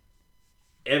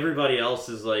everybody else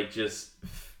is like just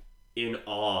in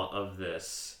awe of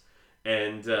this,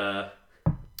 and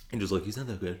Angel's like, he's not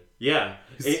that good. Yeah,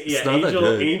 it's not that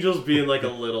good. Angel's being like a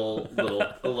little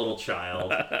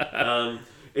child.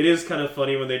 It is kind of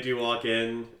funny when they do walk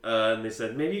in, and they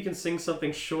said, maybe you can sing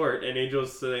something short, and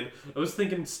Angel's saying, I was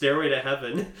thinking Stairway to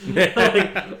Heaven.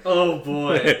 Like, oh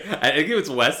boy. I think it was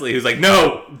Wesley who's like,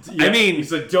 no! Yeah, I mean...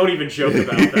 He's like, don't even joke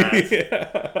about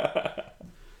that.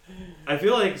 I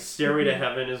feel like Stairway to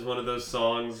Heaven is one of those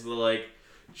songs that, like,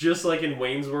 just like in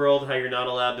Wayne's World, how you're not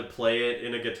allowed to play it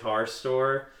in a guitar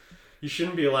store, you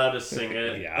shouldn't be allowed to sing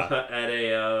it at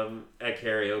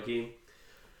karaoke.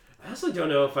 I also don't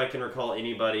know if I can recall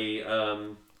anybody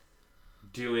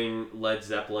doing Led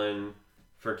Zeppelin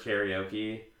for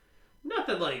karaoke. Not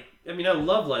that, like, I mean, I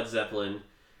love Led Zeppelin.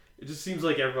 It just seems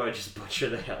like everybody just butcher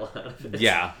the hell out of it.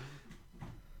 Yeah.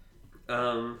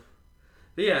 But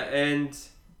yeah, and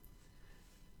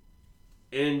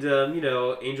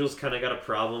Angel's kind of got a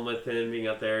problem with him being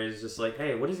up there. He's just like,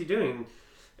 hey, what is he doing?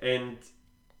 And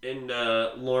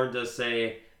Lauren does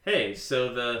say, hey,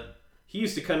 so he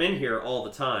used to come in here all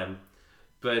the time,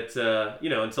 but,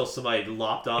 until somebody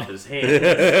lopped off his hand.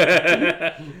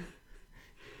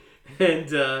 And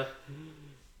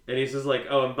he's just like,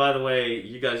 oh, and by the way,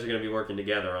 you guys are going to be working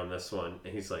together on this one.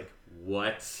 And he's like,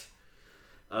 what?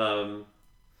 And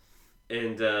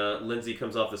Lindsay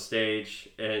comes off the stage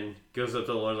and goes up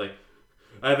to Lauren like,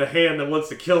 I have a hand that wants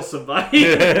to kill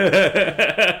somebody.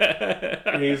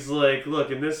 And he's like,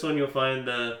 look, in this one you'll find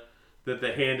that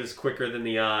the hand is quicker than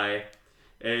the eye.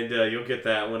 And you'll get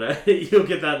that you'll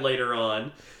get that later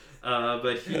on.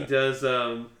 But he does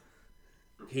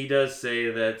say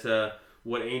that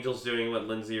what Angel's doing, what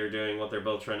Lindsay are doing, what they're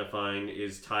both trying to find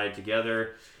is tied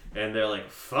together. And they're like,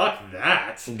 fuck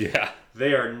that. Yeah.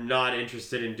 They are not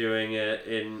interested in doing it.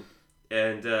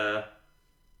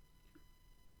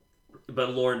 But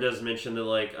Lauren does mention that,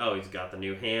 like, oh, he's got the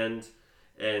new hand.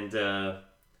 And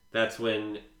that's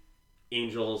when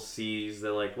Angel sees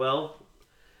that, like, well,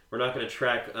 we're not going to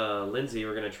track Lindsay.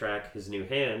 We're going to track his new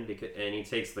hand. And he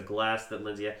takes the glass that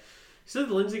Lindsay had. He said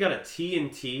that Lindsay got a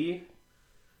TNT.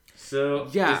 So,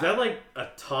 yeah. Is that like a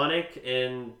tonic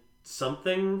and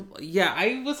something? Yeah,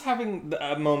 I was having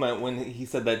a moment when he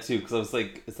said that too, because I was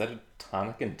like, is that a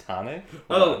tonic and tonic?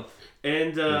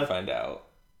 And we'll find out.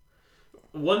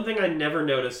 One thing I never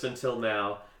noticed until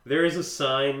now, there is a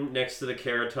sign next to the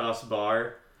Caritas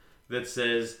bar that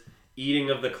says, eating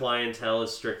of the clientele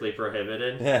is strictly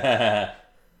prohibited.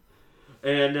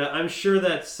 And I'm sure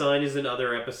that sign is in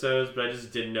other episodes, but I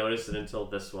just didn't notice it until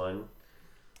this one.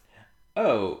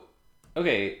 Oh,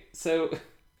 okay. So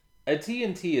a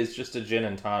TNT is just a gin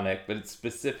and tonic, but it's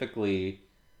specifically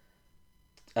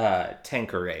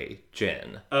Tanqueray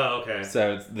gin. Oh, okay.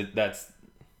 So that's...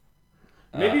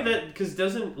 Maybe that... Because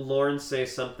doesn't Lauren say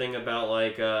something about,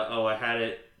 like, I had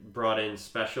it brought in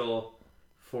special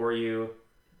for you?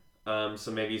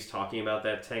 So maybe he's talking about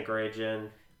that Tanqueray gin.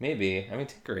 Maybe. I mean,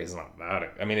 Tanqueray's not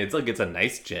that... I mean, it's like it's a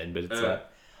nice gin, but it's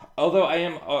not... Although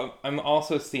I'm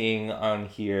also seeing on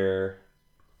here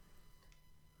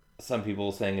some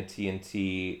people saying a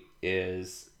TNT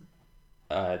is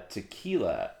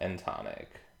tequila and tonic.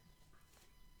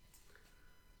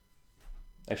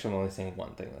 Actually, I'm only seeing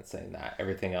one thing that's saying that.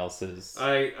 Everything else is...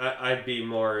 I'd be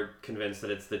more convinced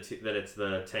that it's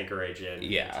the Tanqueray gin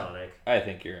and tonic. I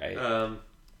think you're right.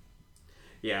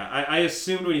 Yeah, I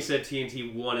assumed when he said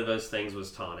TNT, one of those things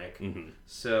was tonic. Mm-hmm.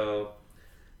 So,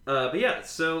 but yeah,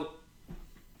 so,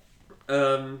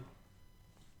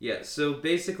 so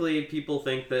basically people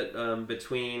think that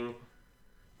between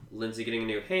Lindsay getting a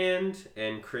new hand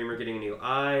and Kramer getting a new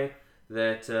eye,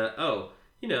 that,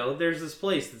 there's this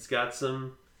place that's got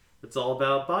some... It's all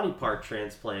about body part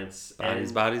transplants.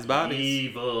 Bodies.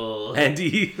 Evil. And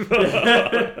evil.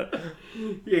 Yeah,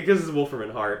 because it's Wolfram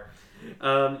and Hart.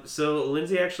 So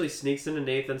Lindsay actually sneaks into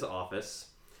Nathan's office,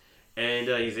 and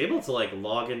he's able to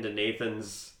log into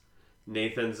Nathan's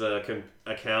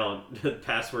account. The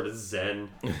password is Zen.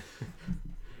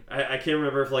 I can't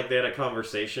remember if they had a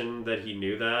conversation that he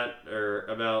knew that, or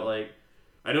about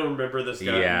I don't remember this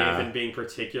guy Nathan being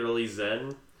particularly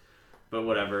Zen, but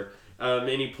whatever. And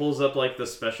he pulls up the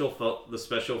special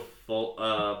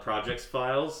projects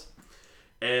files,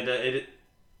 and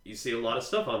you see a lot of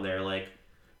stuff on there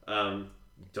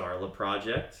Darla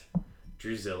Project,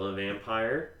 Drusilla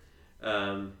Vampire,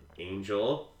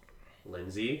 Angel,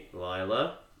 Lindsay,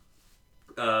 Lila.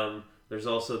 There's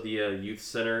also the Youth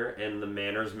Center and the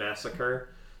Manners Massacre.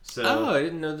 So, I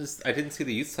didn't know this. I didn't see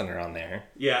the Youth Center on there.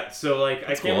 Yeah, so I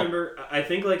can't cool. remember. I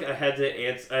think I had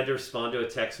to respond to a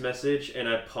text message, and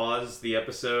I paused the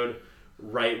episode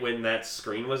right when that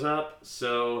screen was up.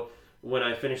 So when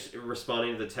I finished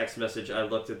responding to the text message, I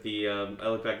looked at I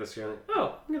looked back at the screen.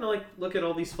 I'm gonna look at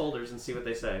all these folders and see what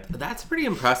they say. That's pretty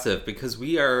impressive because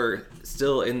we are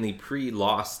still in the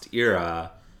pre-Lost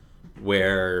era,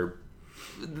 where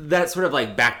that sort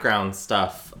of background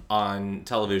stuff on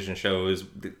television shows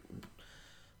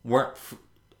weren't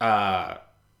not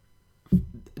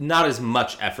as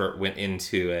much effort went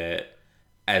into it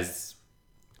as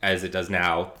it does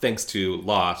now, thanks to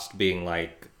Lost being a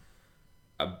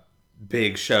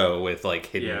big show with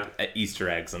hidden Easter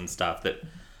eggs and stuff. That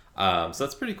so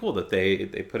that's pretty cool that they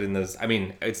put in those. I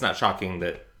mean, it's not shocking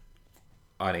that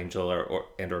on Angel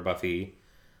or Buffy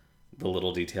the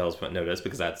little details went noticed,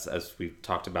 because that's, as we've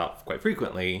talked about quite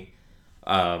frequently,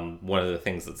 one of the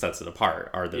things that sets it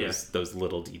apart are those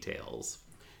little details.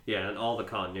 Yeah, and all the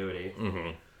continuity.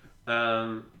 Mm-hmm.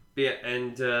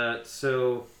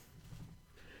 So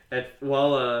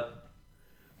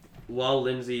while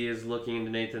Lindsay is looking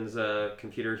into Nathan's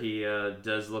computer, he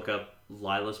does look up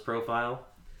Lila's profile.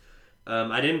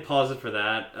 I didn't pause it for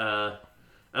that.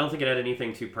 I don't think it had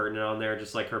anything too pertinent on there,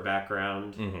 just her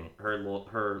background,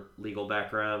 her legal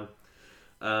background.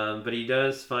 But he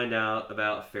does find out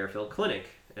about Fairfield Clinic,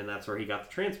 and that's where he got the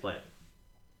transplant.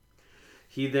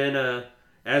 He then,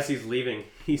 as he's leaving,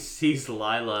 he sees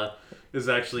Lila is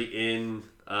actually in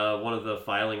one of the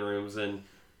filing rooms and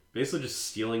basically just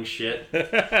stealing shit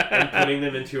and putting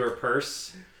them into her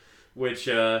purse, which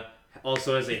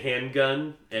also has a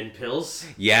handgun and pills.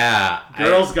 Yeah.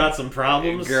 Girls got some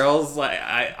problems. Girls,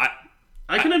 I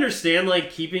can understand,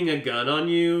 keeping a gun on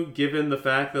you, given the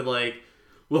fact that,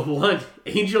 one,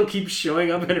 Angel keeps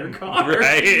showing up in her car.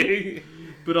 Right.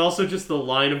 But also just the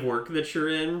line of work that you're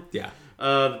in. Yeah.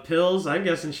 The pills, I'm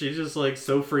guessing she's just,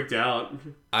 so freaked out.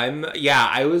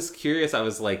 I was curious. I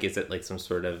was is it, some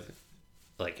sort of,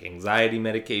 anxiety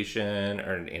medication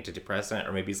or an antidepressant,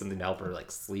 or maybe something to help her,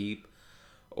 sleep?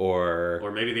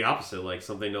 Or maybe the opposite,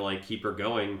 something to keep her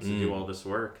going to do all this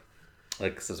work,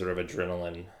 some sort of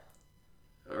adrenaline,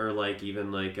 or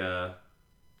even amphetamines.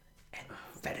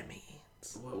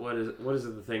 What is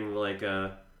it? The thing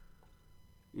the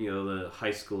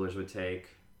high schoolers would take,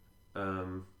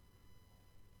 that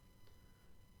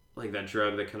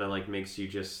drug that kind of makes you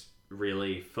just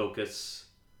really focus.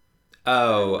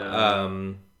 Oh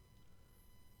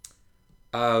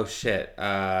shit.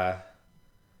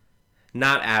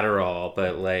 Not Adderall,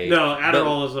 but no,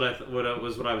 Adderall is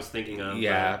what I was thinking of.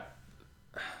 Yeah,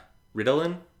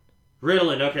 Ritalin.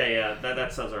 Okay, yeah,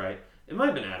 that sounds alright. It might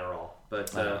have been Adderall,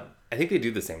 but I think they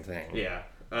do the same thing. Yeah.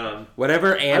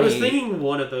 Whatever Annie. I was thinking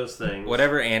one of those things.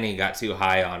 Whatever Annie got too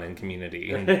high on in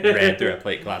Community and ran through a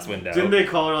plate glass window. Didn't they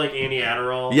call her Annie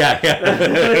Adderall? Yeah.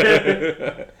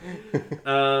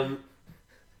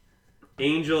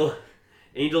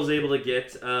 Angel's able to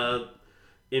get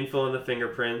info on the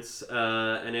fingerprints,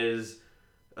 and it is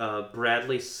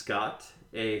Bradley Scott,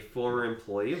 a former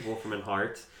employee of Wolfram and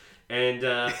Hart, and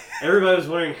everybody was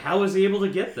wondering how was he able to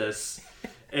get this,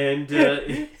 and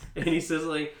he says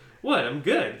what? I'm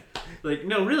good.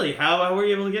 No, really, how were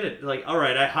you able to get it? All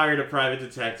right, I hired a private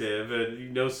detective, and you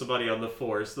know somebody on the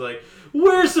force.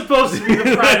 We're supposed to be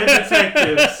the private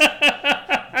detectives.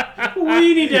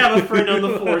 We need to have a friend on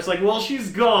the force. Well,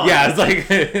 she's gone. Yeah,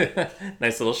 it's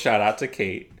nice little shout out to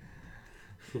Kate.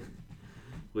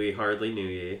 We hardly knew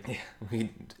ye. Yeah,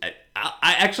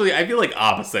 I feel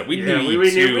opposite. We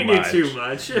knew too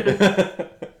much.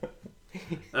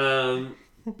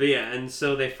 But yeah, and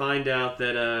so they find out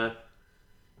that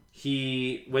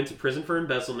he went to prison for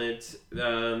embezzlement,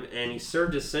 and he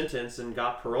served his sentence and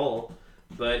got parole.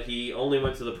 but he only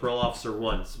went to the parole officer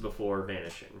once before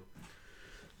vanishing.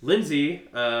 Lindsay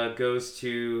goes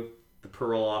to the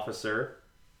parole officer,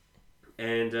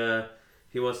 and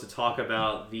he wants to talk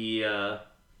about the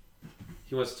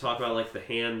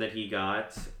hand that he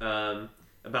got,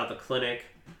 about the clinic,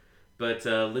 but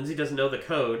Lindsay doesn't know the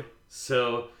code,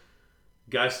 so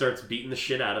guy starts beating the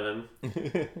shit out of him.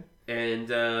 And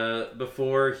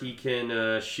before he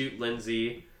can shoot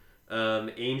Lindsay,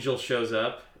 Angel shows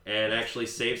up and actually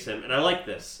saves him. And I like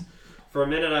this. For a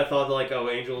minute, I thought like, oh,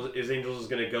 Angel is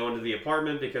going to go into the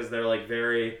apartment because they're like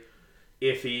very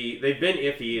iffy. They've been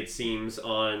iffy, it seems,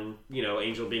 on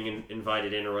Angel being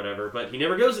invited in or whatever. But he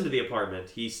never goes into the apartment.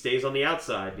 He stays on the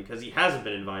outside because he hasn't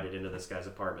been invited into this guy's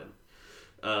apartment.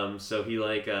 So he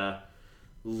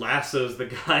lassos the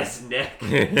guy's neck.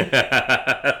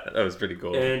 That was pretty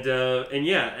cool.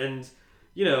 And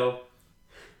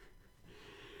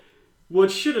what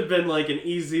should have been like an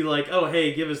easy oh,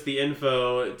 hey, give us the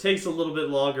info. It takes a little bit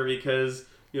longer because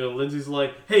Lindsay's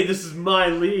like, hey, this is my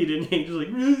lead, and Angel's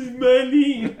like, this is my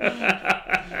lead.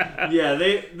 Yeah,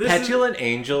 Petulant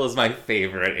Angel is my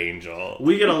favorite Angel.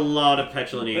 We get a lot of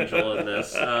Petulant Angel in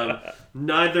this.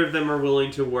 Neither of them are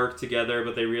willing to work together,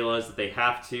 but they realize that they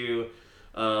have to.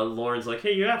 Lauren's like,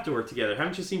 hey, you have to work together.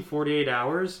 Haven't you seen 48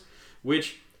 Hours?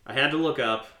 Which I had to look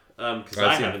up because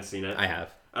I haven't seen it. I have.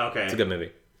 Okay. It's a good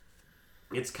movie.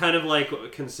 It's kind of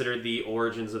like considered the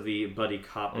origins of the buddy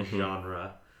cop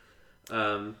genre.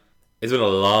 It's been a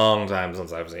long time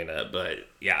since I've seen it, but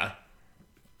yeah.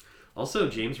 Also,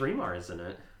 James Remar is in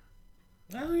it.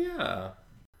 Oh, yeah.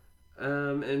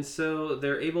 And so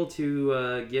they're able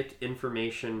to get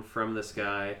information from this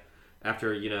guy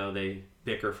after, they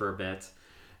bicker for a bit.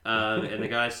 And the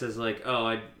guy says, oh,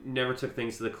 I never took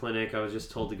things to the clinic. I was just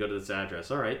told to go to this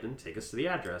address. All right, then take us to the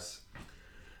address.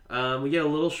 We get a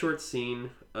little short scene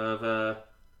of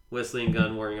Wesley and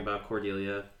Gunn worrying about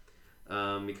Cordelia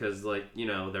because,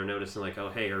 they're noticing, oh,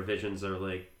 hey, her visions are,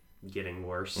 getting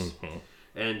worse. Mm-hmm.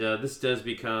 And this does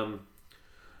become...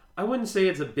 I wouldn't say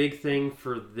it's a big thing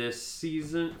for this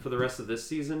season, for the rest of this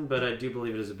season, but I do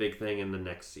believe it is a big thing in the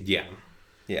next season.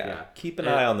 Yeah. Keep an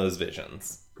eye on those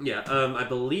visions. Yeah, I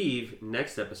believe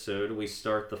next episode we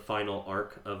start the final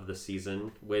arc of the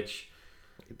season, which...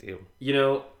 We do.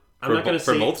 I'm not going to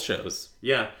say... For both shows.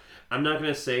 Yeah. I'm not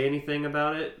going to say anything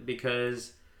about it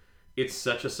because it's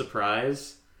such a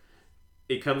surprise.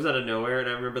 It comes out of nowhere, and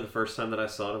I remember the first time that I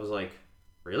saw it, I was like,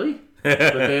 really?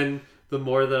 But then the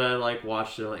more that I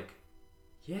watched it, I'm like,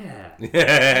 yeah.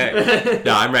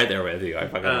 No, I'm right there with you. I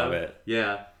fucking love it.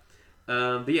 Yeah.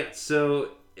 But yeah, so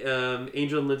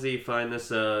Angel and Lindsay find this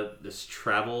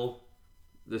travel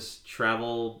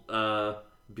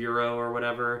bureau or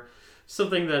whatever.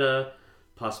 Something that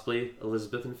possibly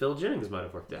Elizabeth and Phil Jennings might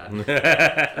have worked at.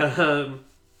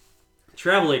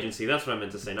 Travel agency, that's what I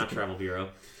meant to say, not travel bureau.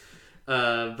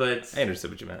 But I understood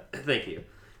what you meant. Thank you.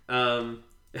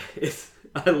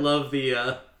 I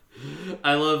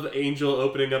love Angel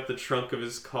opening up the trunk of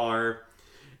his car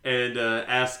and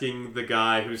asking the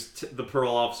guy who's the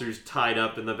parole officer who's tied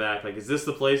up in the back, is this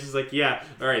the place? He's like, yeah,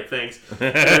 all right, thanks.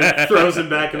 And throws him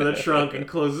back into the trunk and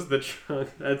closes the trunk.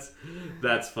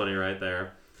 That's funny right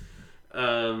there.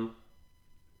 And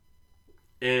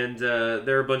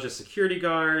there are a bunch of security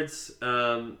guards.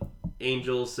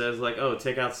 Angel says, oh,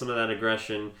 take out some of that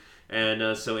aggression.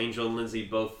 And so Angel and Lindsay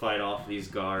both fight off these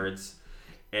guards.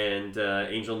 And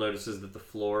Angel notices that the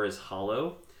floor is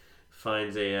hollow.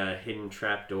 Finds a hidden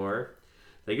trapdoor.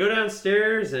 They go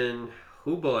downstairs and,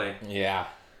 oh boy. Yeah.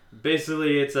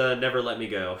 Basically, it's a Never Let Me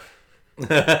Go.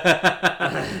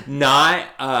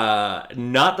 Not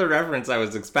the reference I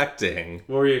was expecting.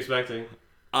 What were you expecting?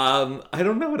 I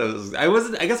don't know what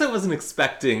I guess I wasn't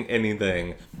expecting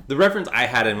anything. The reference I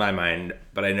had in my mind,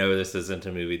 but I know this isn't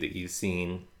a movie that you've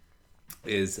seen,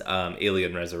 is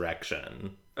Alien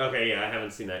Resurrection. Okay, yeah, I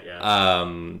haven't seen that yet.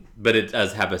 But it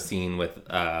does have a scene with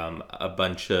a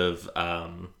bunch of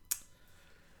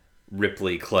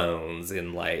Ripley clones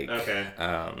in Okay.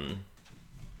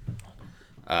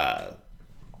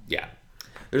 Yeah.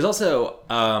 There's also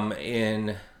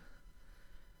in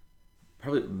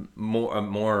probably a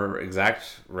more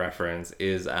exact reference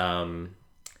is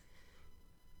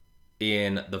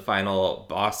in the final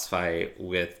boss fight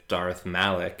with Darth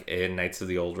Malak in Knights of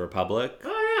the Old Republic.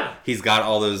 Oh yeah. He's got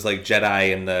all those Jedi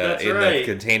in the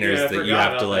containers that you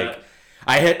have to that.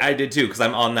 I did too, because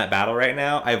I'm on that battle right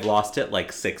now. I've lost it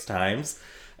 6 times.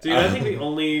 Dude, I think the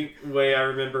only way I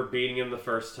remember beating him the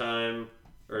first time,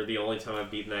 or the only time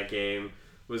I've beaten that game,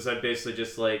 was I basically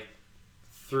just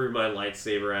threw my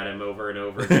lightsaber at him over and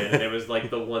over again, and it was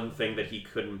the one thing that he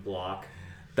couldn't block.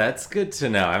 That's good to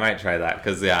know. I might try that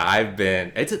because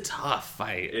it's a tough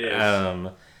fight. It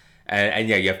is. And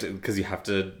yeah, you have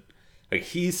to, like,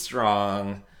 he's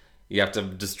strong. You have to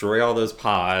destroy all those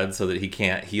pods so that he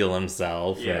can't heal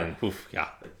himself. Yeah. And oof, yeah.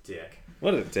 A dick.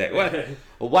 What a dick.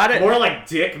 What? More like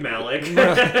Dick Malik.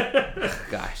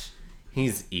 Gosh,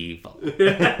 he's evil.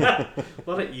 A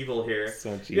lot of evil here.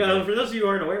 So much Yeah, evil. for those of you who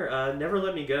aren't aware, Never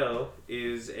Let Me Go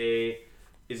is a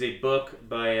book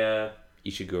by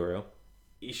Ishiguro.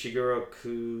 Ishiguro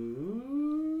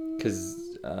Ku.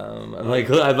 Because I'm like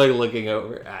looking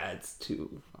over. It's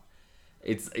too.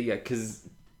 It's because.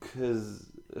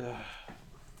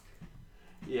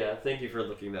 Yeah, thank you for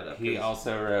looking that up. He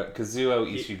also wrote Kazuo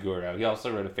Ishiguro. He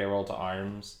also wrote A Farewell to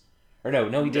Arms. Or no,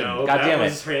 he didn't. No, God damn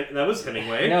it. That was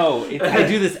Hemingway. No, I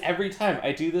do this every time.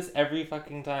 I do this every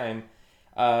fucking time.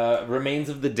 Remains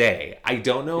of the Day. I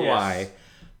don't know why.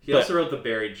 He also wrote The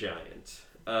Buried Giant.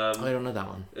 I don't know that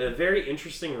one. A very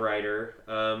interesting writer.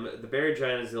 The Buried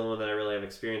Giant is the only one that I really have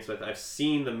experience with. I've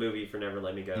seen the movie for Never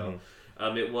Let Me Go.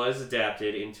 Mm-hmm. It was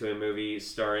adapted into a movie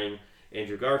starring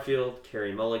Andrew Garfield,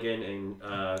 Carey Mulligan, and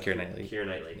Keira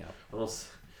Knightley. Yeah. Almost,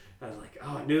 I was like,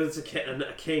 oh, I knew it's a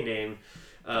K name.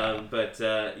 But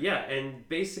and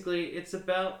basically it's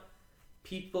about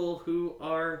people who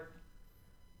are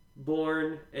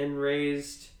born and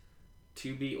raised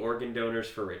to be organ donors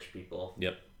for rich people.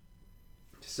 Yep.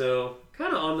 So,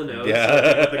 kind of on the nose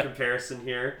with the comparison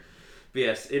here. But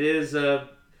yes, it is,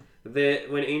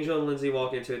 when Angel and Lindsay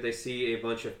walk into it, they see a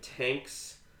bunch of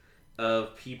tanks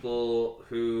of people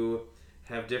who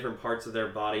have different parts of their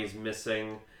bodies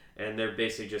missing, and they're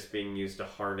basically just being used to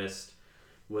harvest,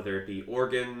 whether it be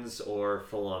organs or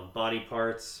full-on body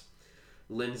parts.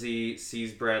 Lindsay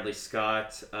sees Bradley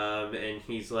Scott, and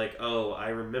he's like, oh, I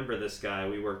remember this guy.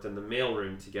 We worked in the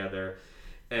mailroom together.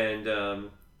 And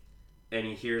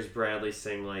he hears Bradley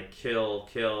saying, like, kill,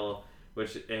 kill,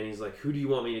 and he's like, who do you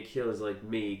want me to kill? He's like,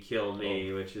 me, kill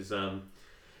me, which is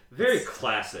very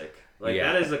classic. Like,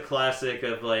 that is a classic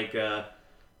of, like,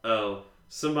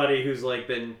 somebody who's, like,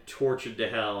 been tortured to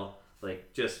hell,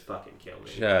 like, just fucking kill me.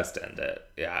 Just end it.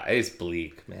 Yeah, it's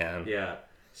bleak, man. Yeah.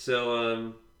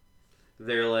 So,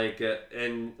 they're like,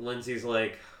 and Lindsay's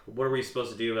like, what are we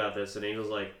supposed to do about this? And Angel's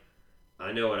like,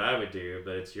 I know what I would do,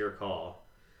 but it's your call.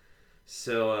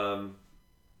 So,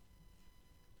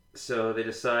 so they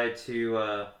decide to,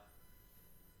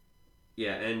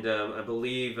 I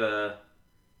believe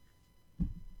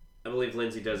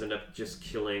Lindsay does end up just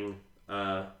killing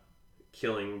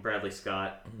Bradley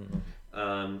Scott.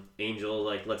 Mm-hmm. Angel,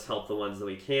 like, let's help the ones that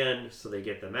we can, so they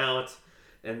get them out,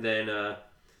 and then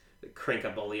crank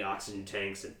up all the oxygen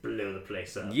tanks and blow the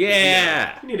place up.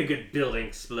 Yeah! You need a good building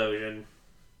explosion.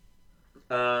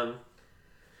 So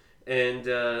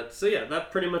yeah,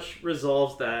 that pretty much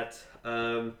resolves that.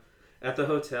 At the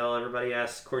hotel, everybody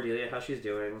asks Cordelia how she's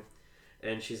doing,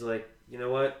 and she's like, you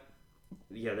know what?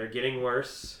 Yeah, they're getting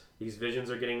worse. These visions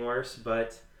are getting worse,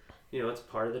 but, you know, it's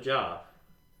part of the job.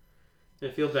 I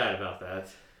feel bad about that.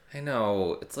 I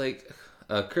know. It's like,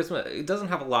 Christmas, it doesn't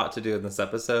have a lot to do in this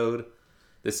episode.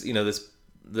 This kind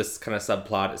of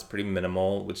subplot is pretty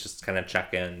minimal, with just kind of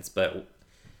check-ins, but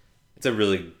it's a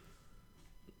really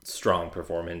strong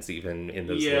performance even in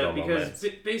those little moments. Yeah,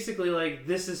 because basically, like,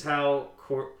 this is how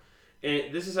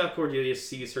Cordelia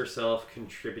sees herself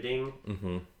contributing,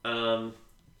 mm-hmm.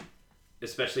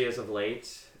 Especially as of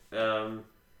late.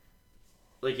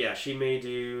 She may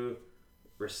do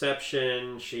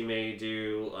reception, she may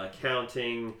do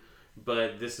accounting,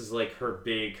 but this is like her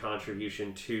big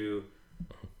contribution to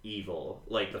evil,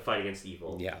 like the fight against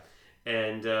evil. Yeah.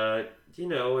 And,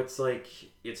 it's like,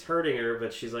 it's hurting her,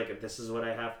 but she's like, this is what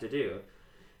I have to do.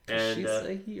 And she's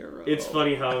a hero. It's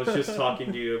funny how I was just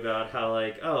talking to you about how,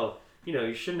 like,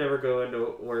 you should never go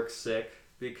into work sick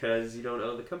because you don't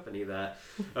owe the company that.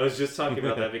 I was just talking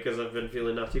about that because I've been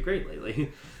feeling not too great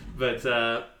lately. But,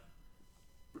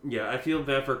 I feel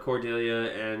bad for Cordelia,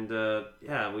 and,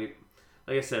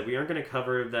 like I said, we aren't going to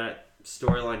cover that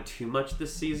storyline too much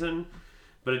this season,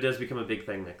 but it does become a big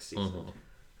thing next season.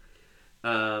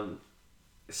 Mm-hmm.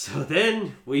 So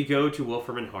then we go to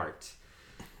Wolfram and Hart.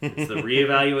 It's the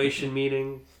reevaluation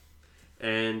meeting,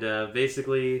 and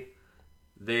basically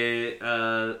Nathan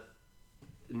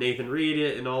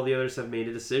Reed and all the others have made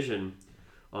a decision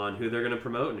on who they're going to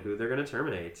promote and who they're going to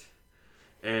terminate.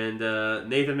 And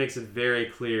Nathan makes it very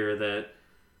clear that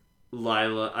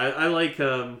Lila... I like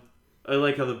how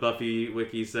the Buffy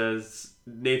wiki says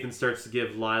Nathan starts to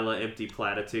give Lila empty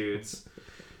platitudes.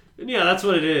 And yeah, that's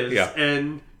what it is. Yeah.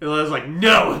 And Lila's like,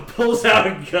 no! Pulls out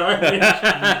a gun.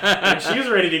 And she's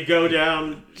ready to go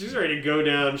down. She's ready to go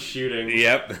down shooting.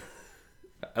 Yep.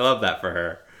 I love that for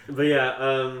her. But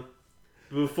yeah,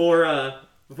 before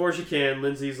she can,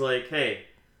 Lindsay's like, "Hey,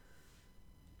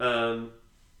 I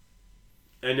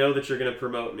know that you're gonna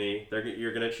promote me.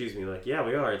 You're gonna choose me." Like, "Yeah,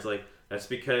 we are." It's like, that's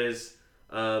because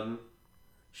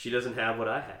she doesn't have what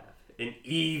I have, an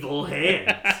evil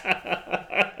hand.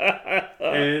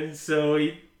 And so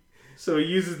he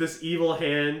uses this evil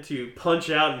hand to punch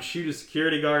out and shoot a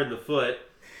security guard in the foot,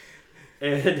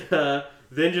 and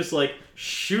then just like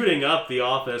shooting up the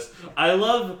office. I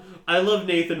love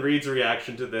Nathan Reed's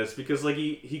reaction to this, because like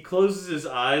he closes his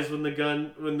eyes when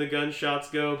the gunshots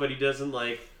go, but he doesn't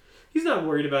like. He's not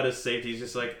worried about his safety. He's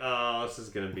just like, oh, this is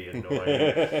gonna be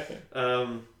annoying.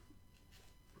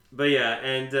 But yeah,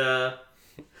 and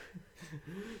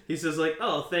he says like,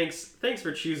 oh, thanks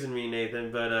for choosing me,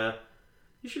 Nathan, but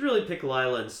you should really pick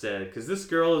Lila instead, because this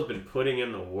girl has been putting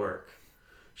in the work.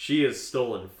 She has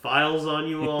stolen files on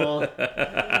you all.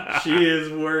 She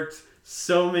has worked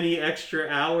so many extra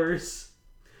hours,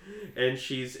 and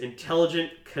she's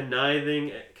intelligent,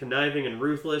 conniving, and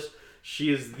ruthless.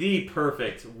 She is the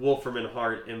perfect Wolfram &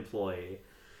 Hart employee.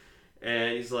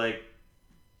 And he's like,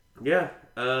 yeah,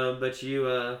 but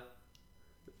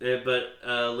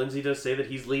Lindsay does say that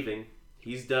he's leaving.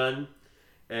 He's done,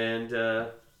 and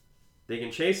they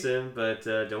can chase him, but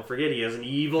don't forget he has an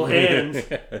evil hand.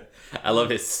 I love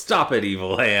his "stop it,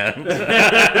 evil hand."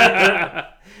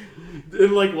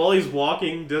 And like while he's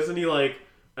walking, doesn't he like,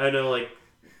 I don't know, like,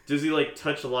 does he like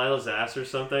touch Lila's ass or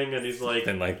something? And he's like,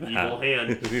 evil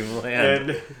hand. Evil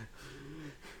hand. And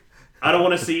I don't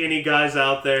want to see any guys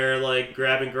out there like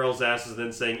grabbing girls' asses and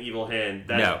then saying evil hand.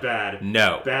 That's bad.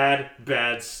 No.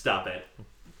 Bad, stop it.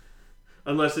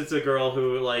 Unless it's a girl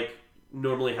who like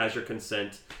normally has your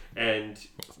consent, and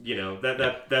you know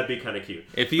that'd be kind of cute.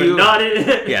 If you, but not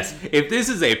in, yes, if this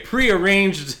is a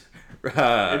prearranged,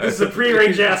 if this is a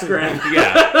prearranged ass grab,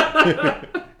 yeah.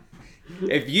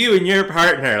 If you and your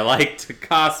partner like to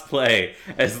cosplay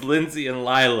as Lindsay and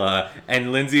Lila,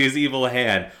 and Lindsay is evil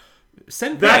hand,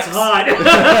 send that's pics. hot.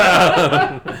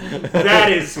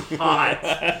 That is hot.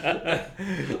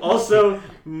 Also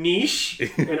niche,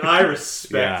 and I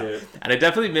respect it. And I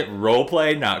definitely meant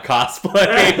roleplay, not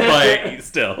cosplay, but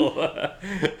still.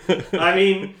 I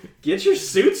mean, get your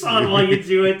suits on while you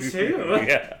do it too.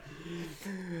 Yeah.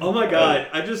 Oh my god,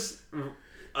 I just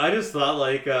thought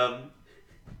like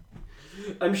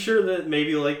I'm sure that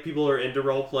maybe like people are into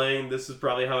role playing. This is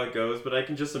probably how it goes, but I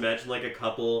can just imagine like a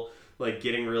couple like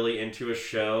getting really into a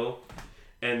show,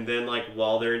 and then like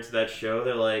while they're into that show,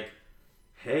 they're like,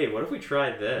 "Hey, what if we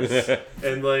tried this?"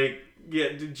 And like,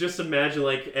 yeah, just imagine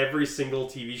like every single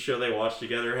TV show they watch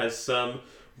together has some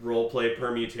role play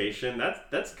permutation.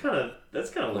 That's kind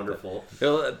of wonderful.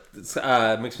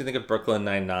 It makes me think of Brooklyn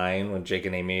Nine-Nine when Jake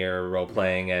and Amy are role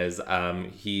playing as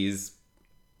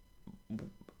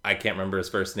I can't remember his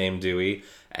first name, Dewey,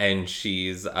 and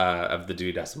she's of the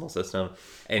Dewey Decimal System,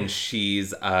 and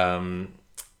she's God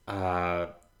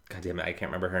damn it, I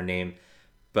can't remember her name,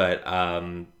 but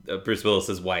Bruce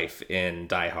Willis's wife in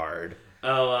Die Hard.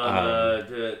 Oh,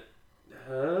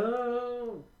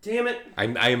 damn it!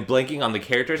 I am blanking on the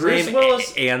character's Bruce name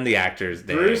Willis, and the actor's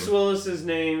name. Bruce Willis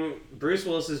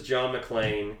is John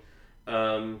McClane.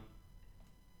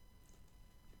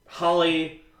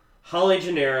 Holly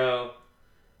Gennaro.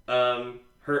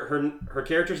 Her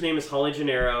character's name is Holly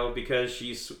Gennaro because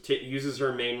she uses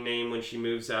her maiden name when she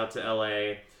moves out to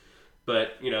LA,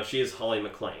 but you know she is Holly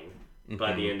McClane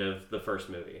by the end of the first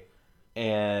movie.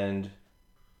 And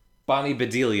Bonnie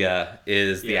Bedelia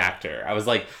is the actor. I was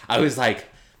like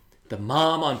the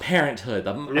mom on Parenthood,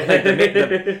 the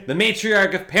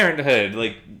matriarch of Parenthood,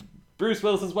 like Bruce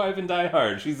Willis's wife in Die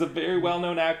Hard. She's a very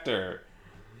well-known actor.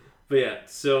 But yeah,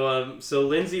 so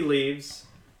Lindsay leaves.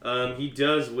 He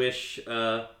does wish.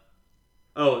 As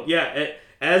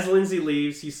Lindsay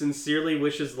leaves, he sincerely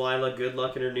wishes Lila good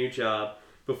luck in her new job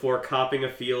before copping a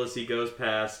feel as he goes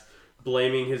past,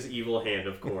 blaming his evil hand,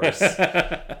 of course.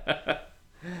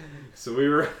 So we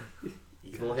were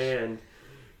evil hand.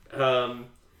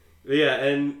 Yeah,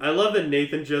 and I love that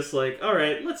Nathan just like, all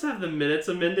right, let's have the minutes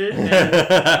amended, and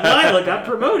Lila got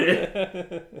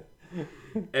promoted.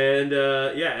 And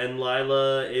and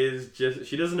Lila is just,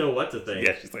 she doesn't know what to think.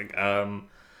 Yeah, she's like,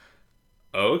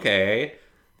 okay.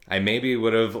 I maybe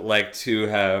would have liked to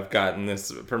have gotten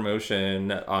this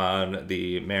promotion on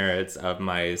the merits of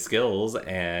my skills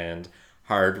and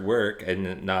hard work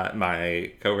and not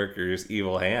my coworker's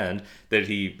evil hand that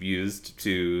he used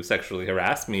to sexually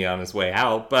harass me on his way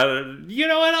out. But you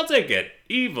know what? I'll take it.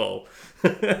 Evil.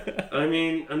 I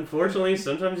mean, unfortunately,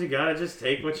 sometimes you gotta just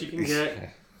take what you can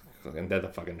get. And that's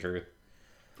the fucking truth.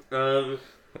 So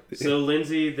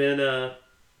Lindsay then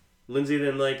Lindsay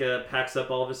then packs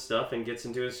up all of his stuff and gets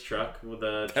into his truck with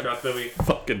the truck that we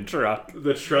fucking truck.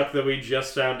 The truck that we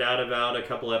just found out about a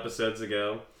couple episodes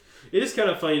ago. It is kind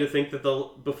of funny to think that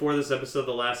before this episode,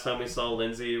 the last time we saw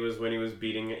Lindsay was when he was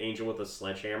beating Angel with a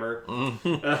sledgehammer.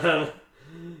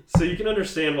 So you can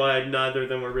understand why neither of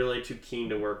them were really too keen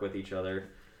to work with each other.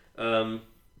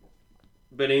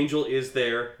 But Angel is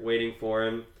there waiting for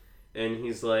him, and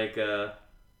he's like, "Oh,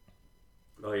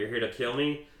 you're here to kill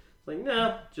me?" It's like,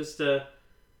 "No, just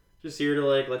here to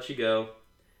let you go."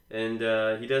 And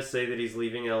he does say that he's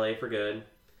leaving LA for good.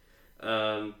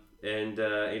 And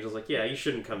Angel's like, "Yeah, you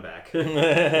shouldn't come back."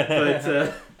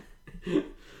 But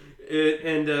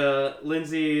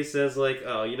Lindsay says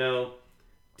 "Oh,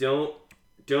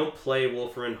 don't play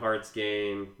Wolfram and Hart's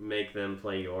game. Make them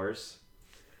play yours."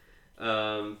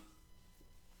 And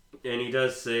he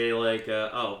does say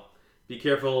 "Oh, be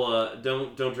careful.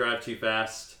 Don't drive too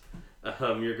fast.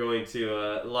 You're going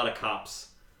to a lot of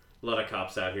cops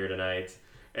out here tonight."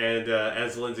 And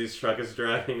as Lindsay's truck is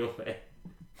driving away,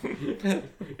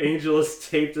 Angel has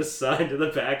taped a sign to the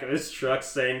back of his truck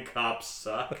saying "Cops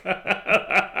suck,"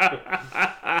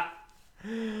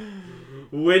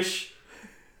 which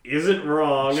isn't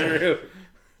wrong. True.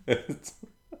 It's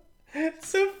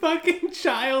so fucking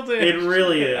childish. It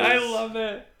really is. I love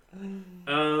it.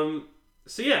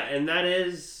 So yeah, and that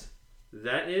is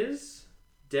Dead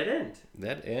End.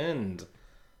 Dead End.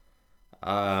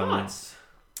 Thoughts?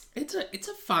 It's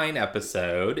a fine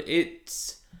episode.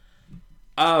 It's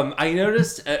I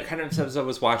noticed kind of as I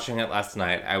was watching it last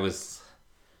night,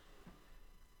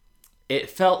 it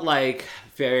felt like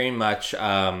very much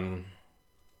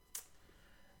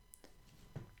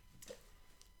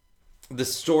the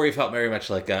story felt very much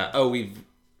like we've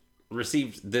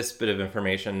received this bit of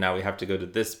information, now we have to go to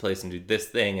this place and do this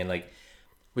thing, and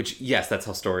which, yes, that's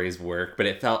how stories work, but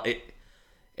it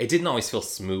didn't always feel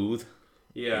smooth.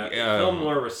 Yeah, it felt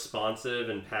more responsive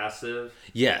and passive.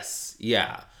 Yes,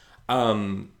 yeah.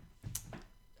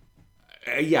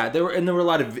 Yeah, there were a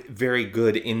lot of very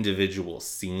good individual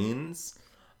scenes.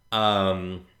 But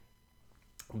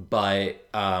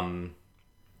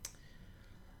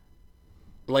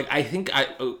I think I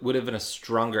would have been a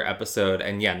stronger episode,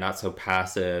 and yeah, not so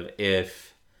passive,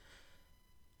 if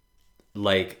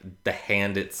the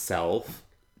hand itself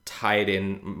tied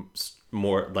in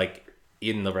more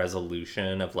in the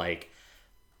resolution of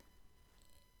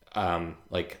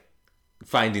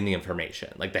finding the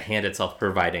information, the hand itself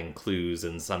providing clues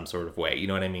in some sort of way, you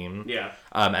know what I mean? Yeah.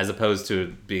 As opposed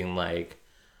to being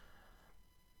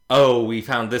oh, we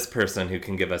found this person who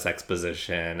can give us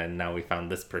exposition, and now we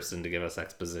found this person to give us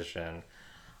exposition.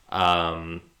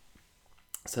 So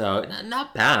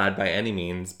not bad by any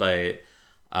means, but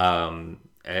and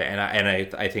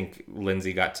I think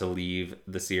Lindsay got to leave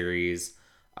the series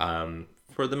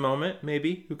for the moment,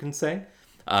 maybe, who can say,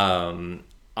 on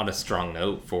a strong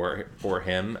note for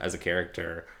him as a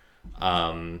character.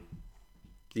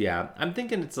 Yeah, I'm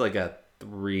thinking it's a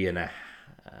 3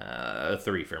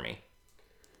 for me.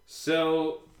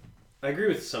 So, I agree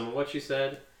with some of what you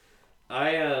said.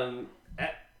 I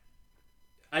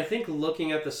think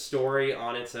looking at the story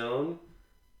on its own,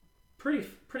 pretty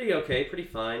okay, pretty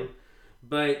fine.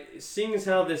 But seeing as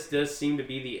how this does seem to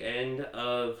be the end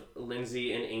of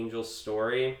Lindsay and Angel's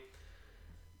story,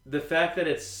 the fact that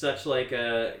it's such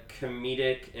a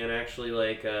comedic and actually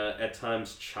at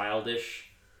times childish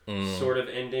sort of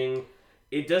ending,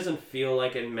 it doesn't feel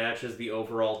like it matches the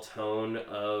overall tone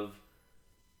of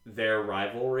their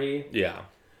rivalry. Yeah.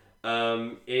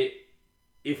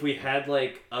 If we had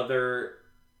other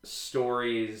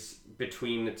stories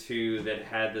between the two that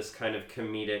had this kind of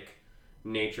comedic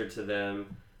nature to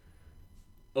them,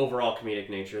 overall comedic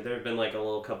nature, there have been a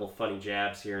little couple funny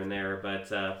jabs here and there,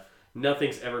 but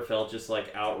nothing's ever felt just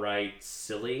outright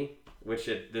silly, which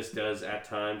this does at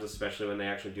times, especially when they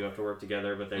actually do have to work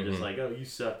together, but they're just "Oh, you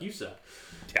suck.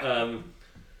 Yeah.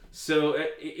 So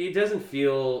it doesn't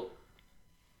feel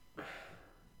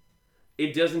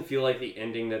like the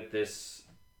ending that this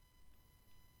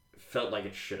felt like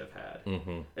it should have had.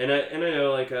 And I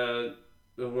know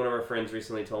one of our friends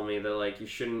recently told me that you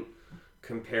shouldn't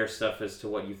compare stuff as to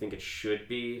what you think it should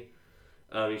be.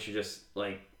 You should just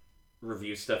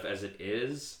review stuff as it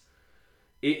is.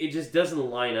 It just doesn't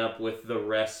line up with the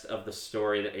rest of the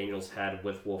story that Angels had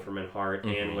with Wolfram and Hart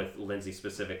and with Lindsay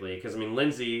specifically. Because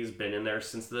Lindsay's been in there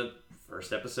since the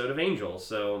first episode of Angel,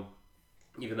 so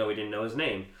even though we didn't know his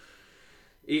name,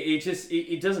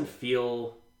 it doesn't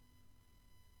feel.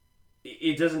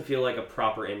 It doesn't feel like a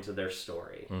proper end to their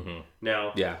story.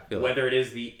 Now, whether it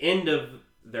is the end of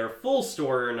their full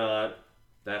story or not,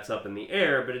 that's up in the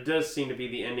air, but it does seem to be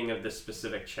the ending of this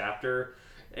specific chapter.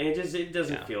 And it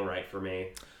doesn't feel right for me.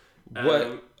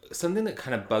 Something that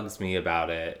kind of bugs me about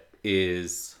it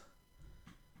is,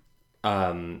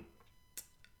 I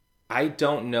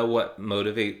don't know what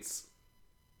motivates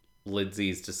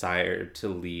Lindsay's desire to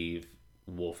leave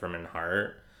Wolfram and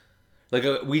Hart. Like,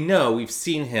 we've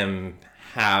seen him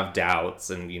have doubts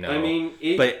and,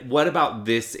 but what about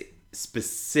this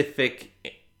specific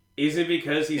Is it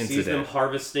because he incident? sees them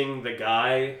harvesting the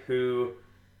guy who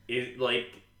is, like,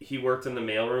 he worked in the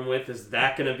mailroom with? Is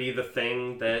that going to be the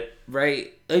thing that...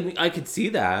 Right. I mean, I could see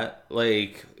that.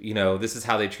 Like, this is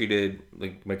how they treated,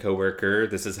 like, my coworker.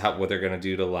 This is what they're going to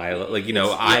do to Lila. Like,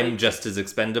 I'm just as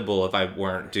expendable if I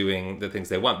weren't doing the things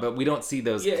they want. But we don't see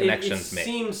those connections made. It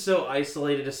seems so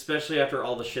isolated, especially after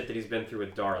all the shit that he's been through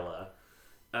with Darla.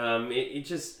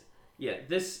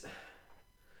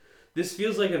 This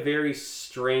feels like a very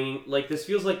strange... Like, this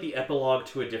feels like the epilogue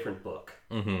to a different book.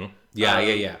 Mm-hmm.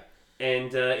 Yeah.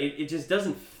 And it just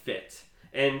doesn't fit.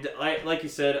 And like you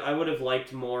said, I would have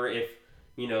liked more if,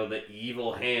 the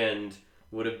evil hand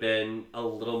would have been a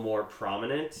little more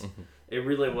prominent. Mm-hmm. It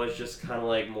really was just kind of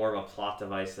like more of a plot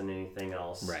device than anything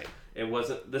else. Right.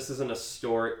 This isn't a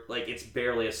story, like, it's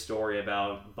barely a story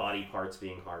about body parts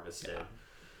being harvested.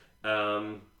 Yeah.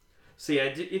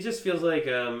 It just feels like,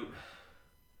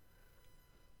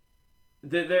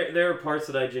 there are parts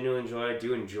that I genuinely enjoy. I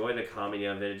do enjoy the comedy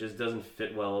of it. It just doesn't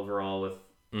fit well overall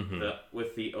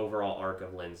with the overall arc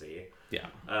of Lindsay. Yeah.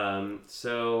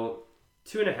 So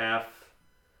 2.5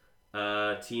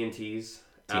 TNTs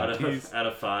out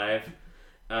of 5.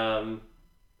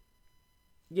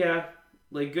 Yeah,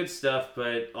 like, good stuff,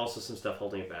 but also some stuff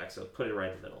holding it back. So put it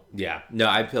right in the middle. Yeah. No,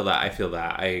 I feel that.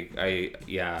 I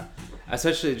yeah.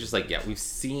 Especially just like, we've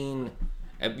seen.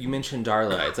 You mentioned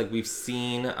Darla. It's like we've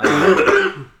seen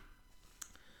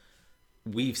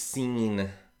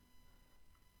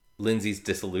Lindsay's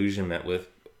disillusionment with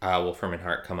Wolfram and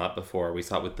Hart come up before. We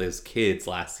saw it with those kids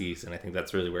last season. I think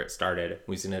that's really where it started.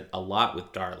 We've seen it a lot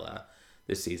with Darla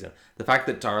this season. The fact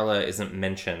that Darla isn't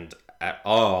mentioned at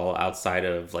all outside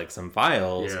of, like, some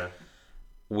files,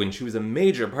 when she was a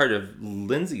major part of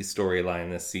Lindsay's storyline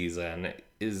this season,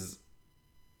 it's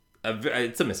a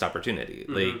missed opportunity.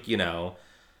 Mm-hmm. Like,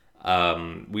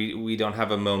 we don't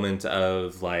have a moment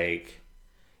of, like,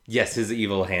 yes, his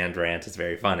evil hand rant is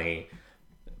very funny,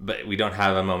 but we don't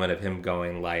have a moment of him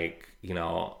going, like,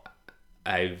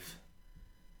 I've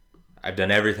done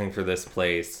everything for this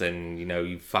place, and,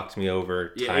 you fucked me over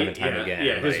time and time again.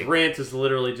 Yeah, his rant is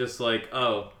literally just like,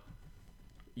 oh,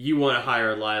 you want to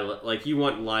hire Lila, like, you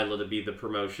want Lila to be the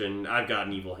promotion, I've got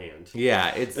an evil hand.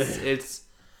 Yeah, it's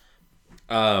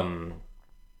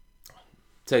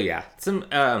so yeah,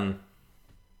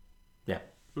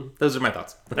 those are my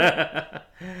thoughts.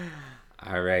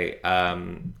 All right. I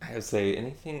would say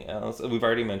anything else. We've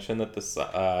already mentioned that this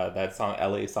that song,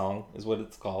 LA Song, is what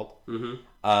it's called.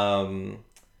 Mm-hmm.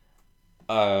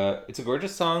 It's a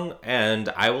gorgeous song, and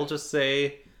I will just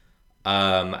say,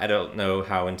 I don't know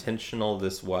how intentional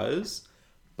this was,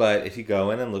 but if you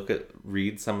go in and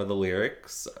read some of the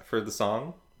lyrics for the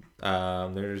song,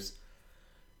 there's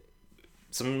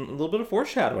a little bit of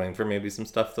foreshadowing for maybe some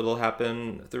stuff that'll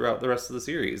happen throughout the rest of the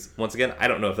series. Once again, I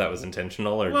don't know if that was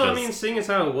intentional or I mean, seeing as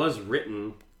how it was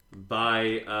written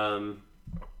by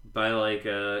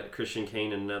Christian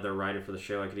Kane and another writer for the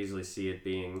show, I could easily see it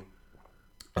being...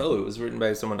 Oh, it was written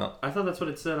by someone else. I thought that's what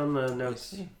it said on the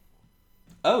notes.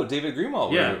 Oh, David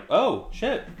Greenwalt. Yeah. Oh,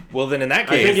 shit. Well, then in that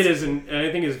case... I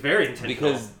think it's very intentional.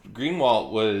 Because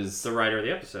Greenwalt was... the writer of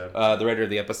the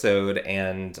episode.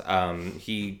 And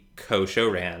he co-show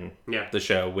ran the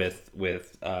show with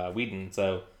Whedon.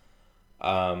 So,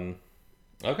 okay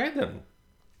then.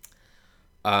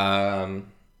 All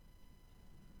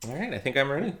right, I think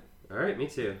I'm ready. All right, me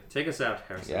too. Take us out,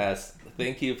 Harrison. Yes,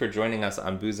 thank you for joining us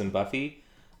on Booze and Buffy.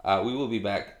 We will be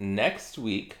back next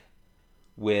week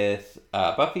with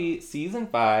Buffy Season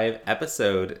 5,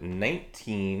 Episode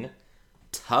 19,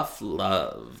 Tough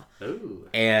Love. Ooh.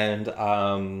 And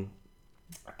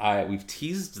we've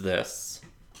teased this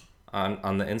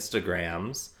on the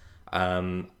Instagrams,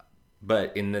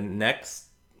 but in the next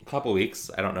couple weeks,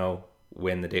 I don't know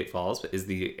when the date falls, but is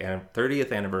the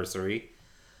 30th anniversary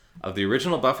of the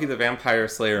original Buffy the Vampire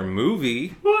Slayer movie.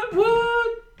 What?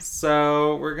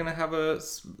 So we're going to have a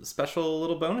special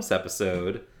little bonus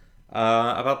episode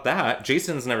about that.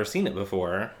 Jason's never seen it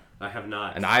before. I have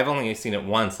not. And I've only seen it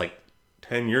once, like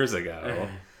 10 years ago.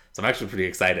 So I'm actually pretty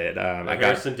excited.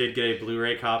 Harrison did get a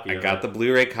Blu-ray copy of it. I got the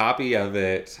Blu-ray copy of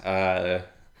it.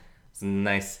 It's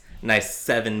nice. nice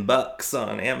 $7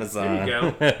 on Amazon. There you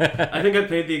go. I think I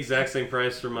paid the exact same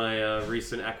price for my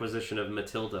recent acquisition of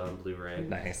Matilda on Blu-ray.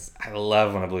 Nice. I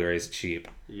love when a Blu-ray is cheap.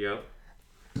 Yep.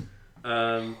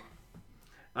 I'm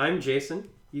Jason.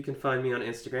 You can find me on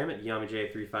Instagram at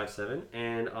YamiJ357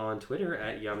 and on Twitter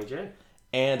at YamiJ.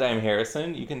 And I'm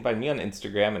Harrison. You can find me on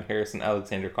Instagram at Harrison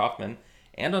Alexander Kaufman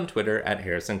and on Twitter at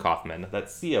Harrison Kaufman.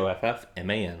 That's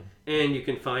Coffman. And you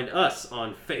can find us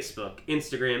on Facebook,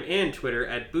 Instagram, and Twitter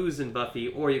at Booze and Buffy,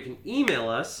 or you can email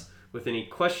us with any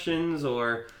questions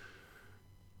or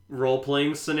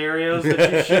role-playing scenarios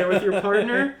that you share with your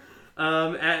partner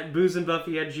at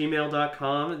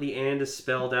boozeandbuffy@gmail.com. The and is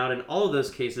spelled out in all of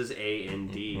those cases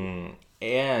A-N-D. Mm-hmm.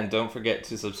 And don't forget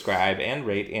to subscribe and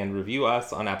rate and review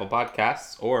us on Apple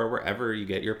Podcasts or wherever you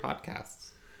get your podcasts.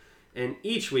 And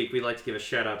each week, we like to give a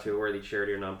shout-out to a worthy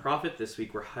charity or nonprofit. This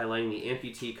week, we're highlighting the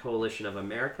Amputee Coalition of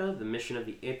America. The mission of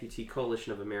the Amputee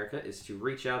Coalition of America is to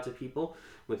reach out to people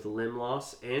with limb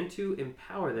loss and to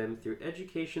empower them through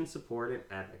education, support, and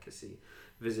advocacy.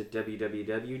 Visit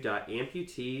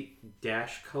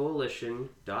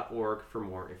www.amputee-coalition.org for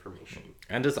more information.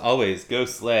 And as always, go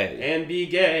slay. And be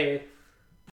gay.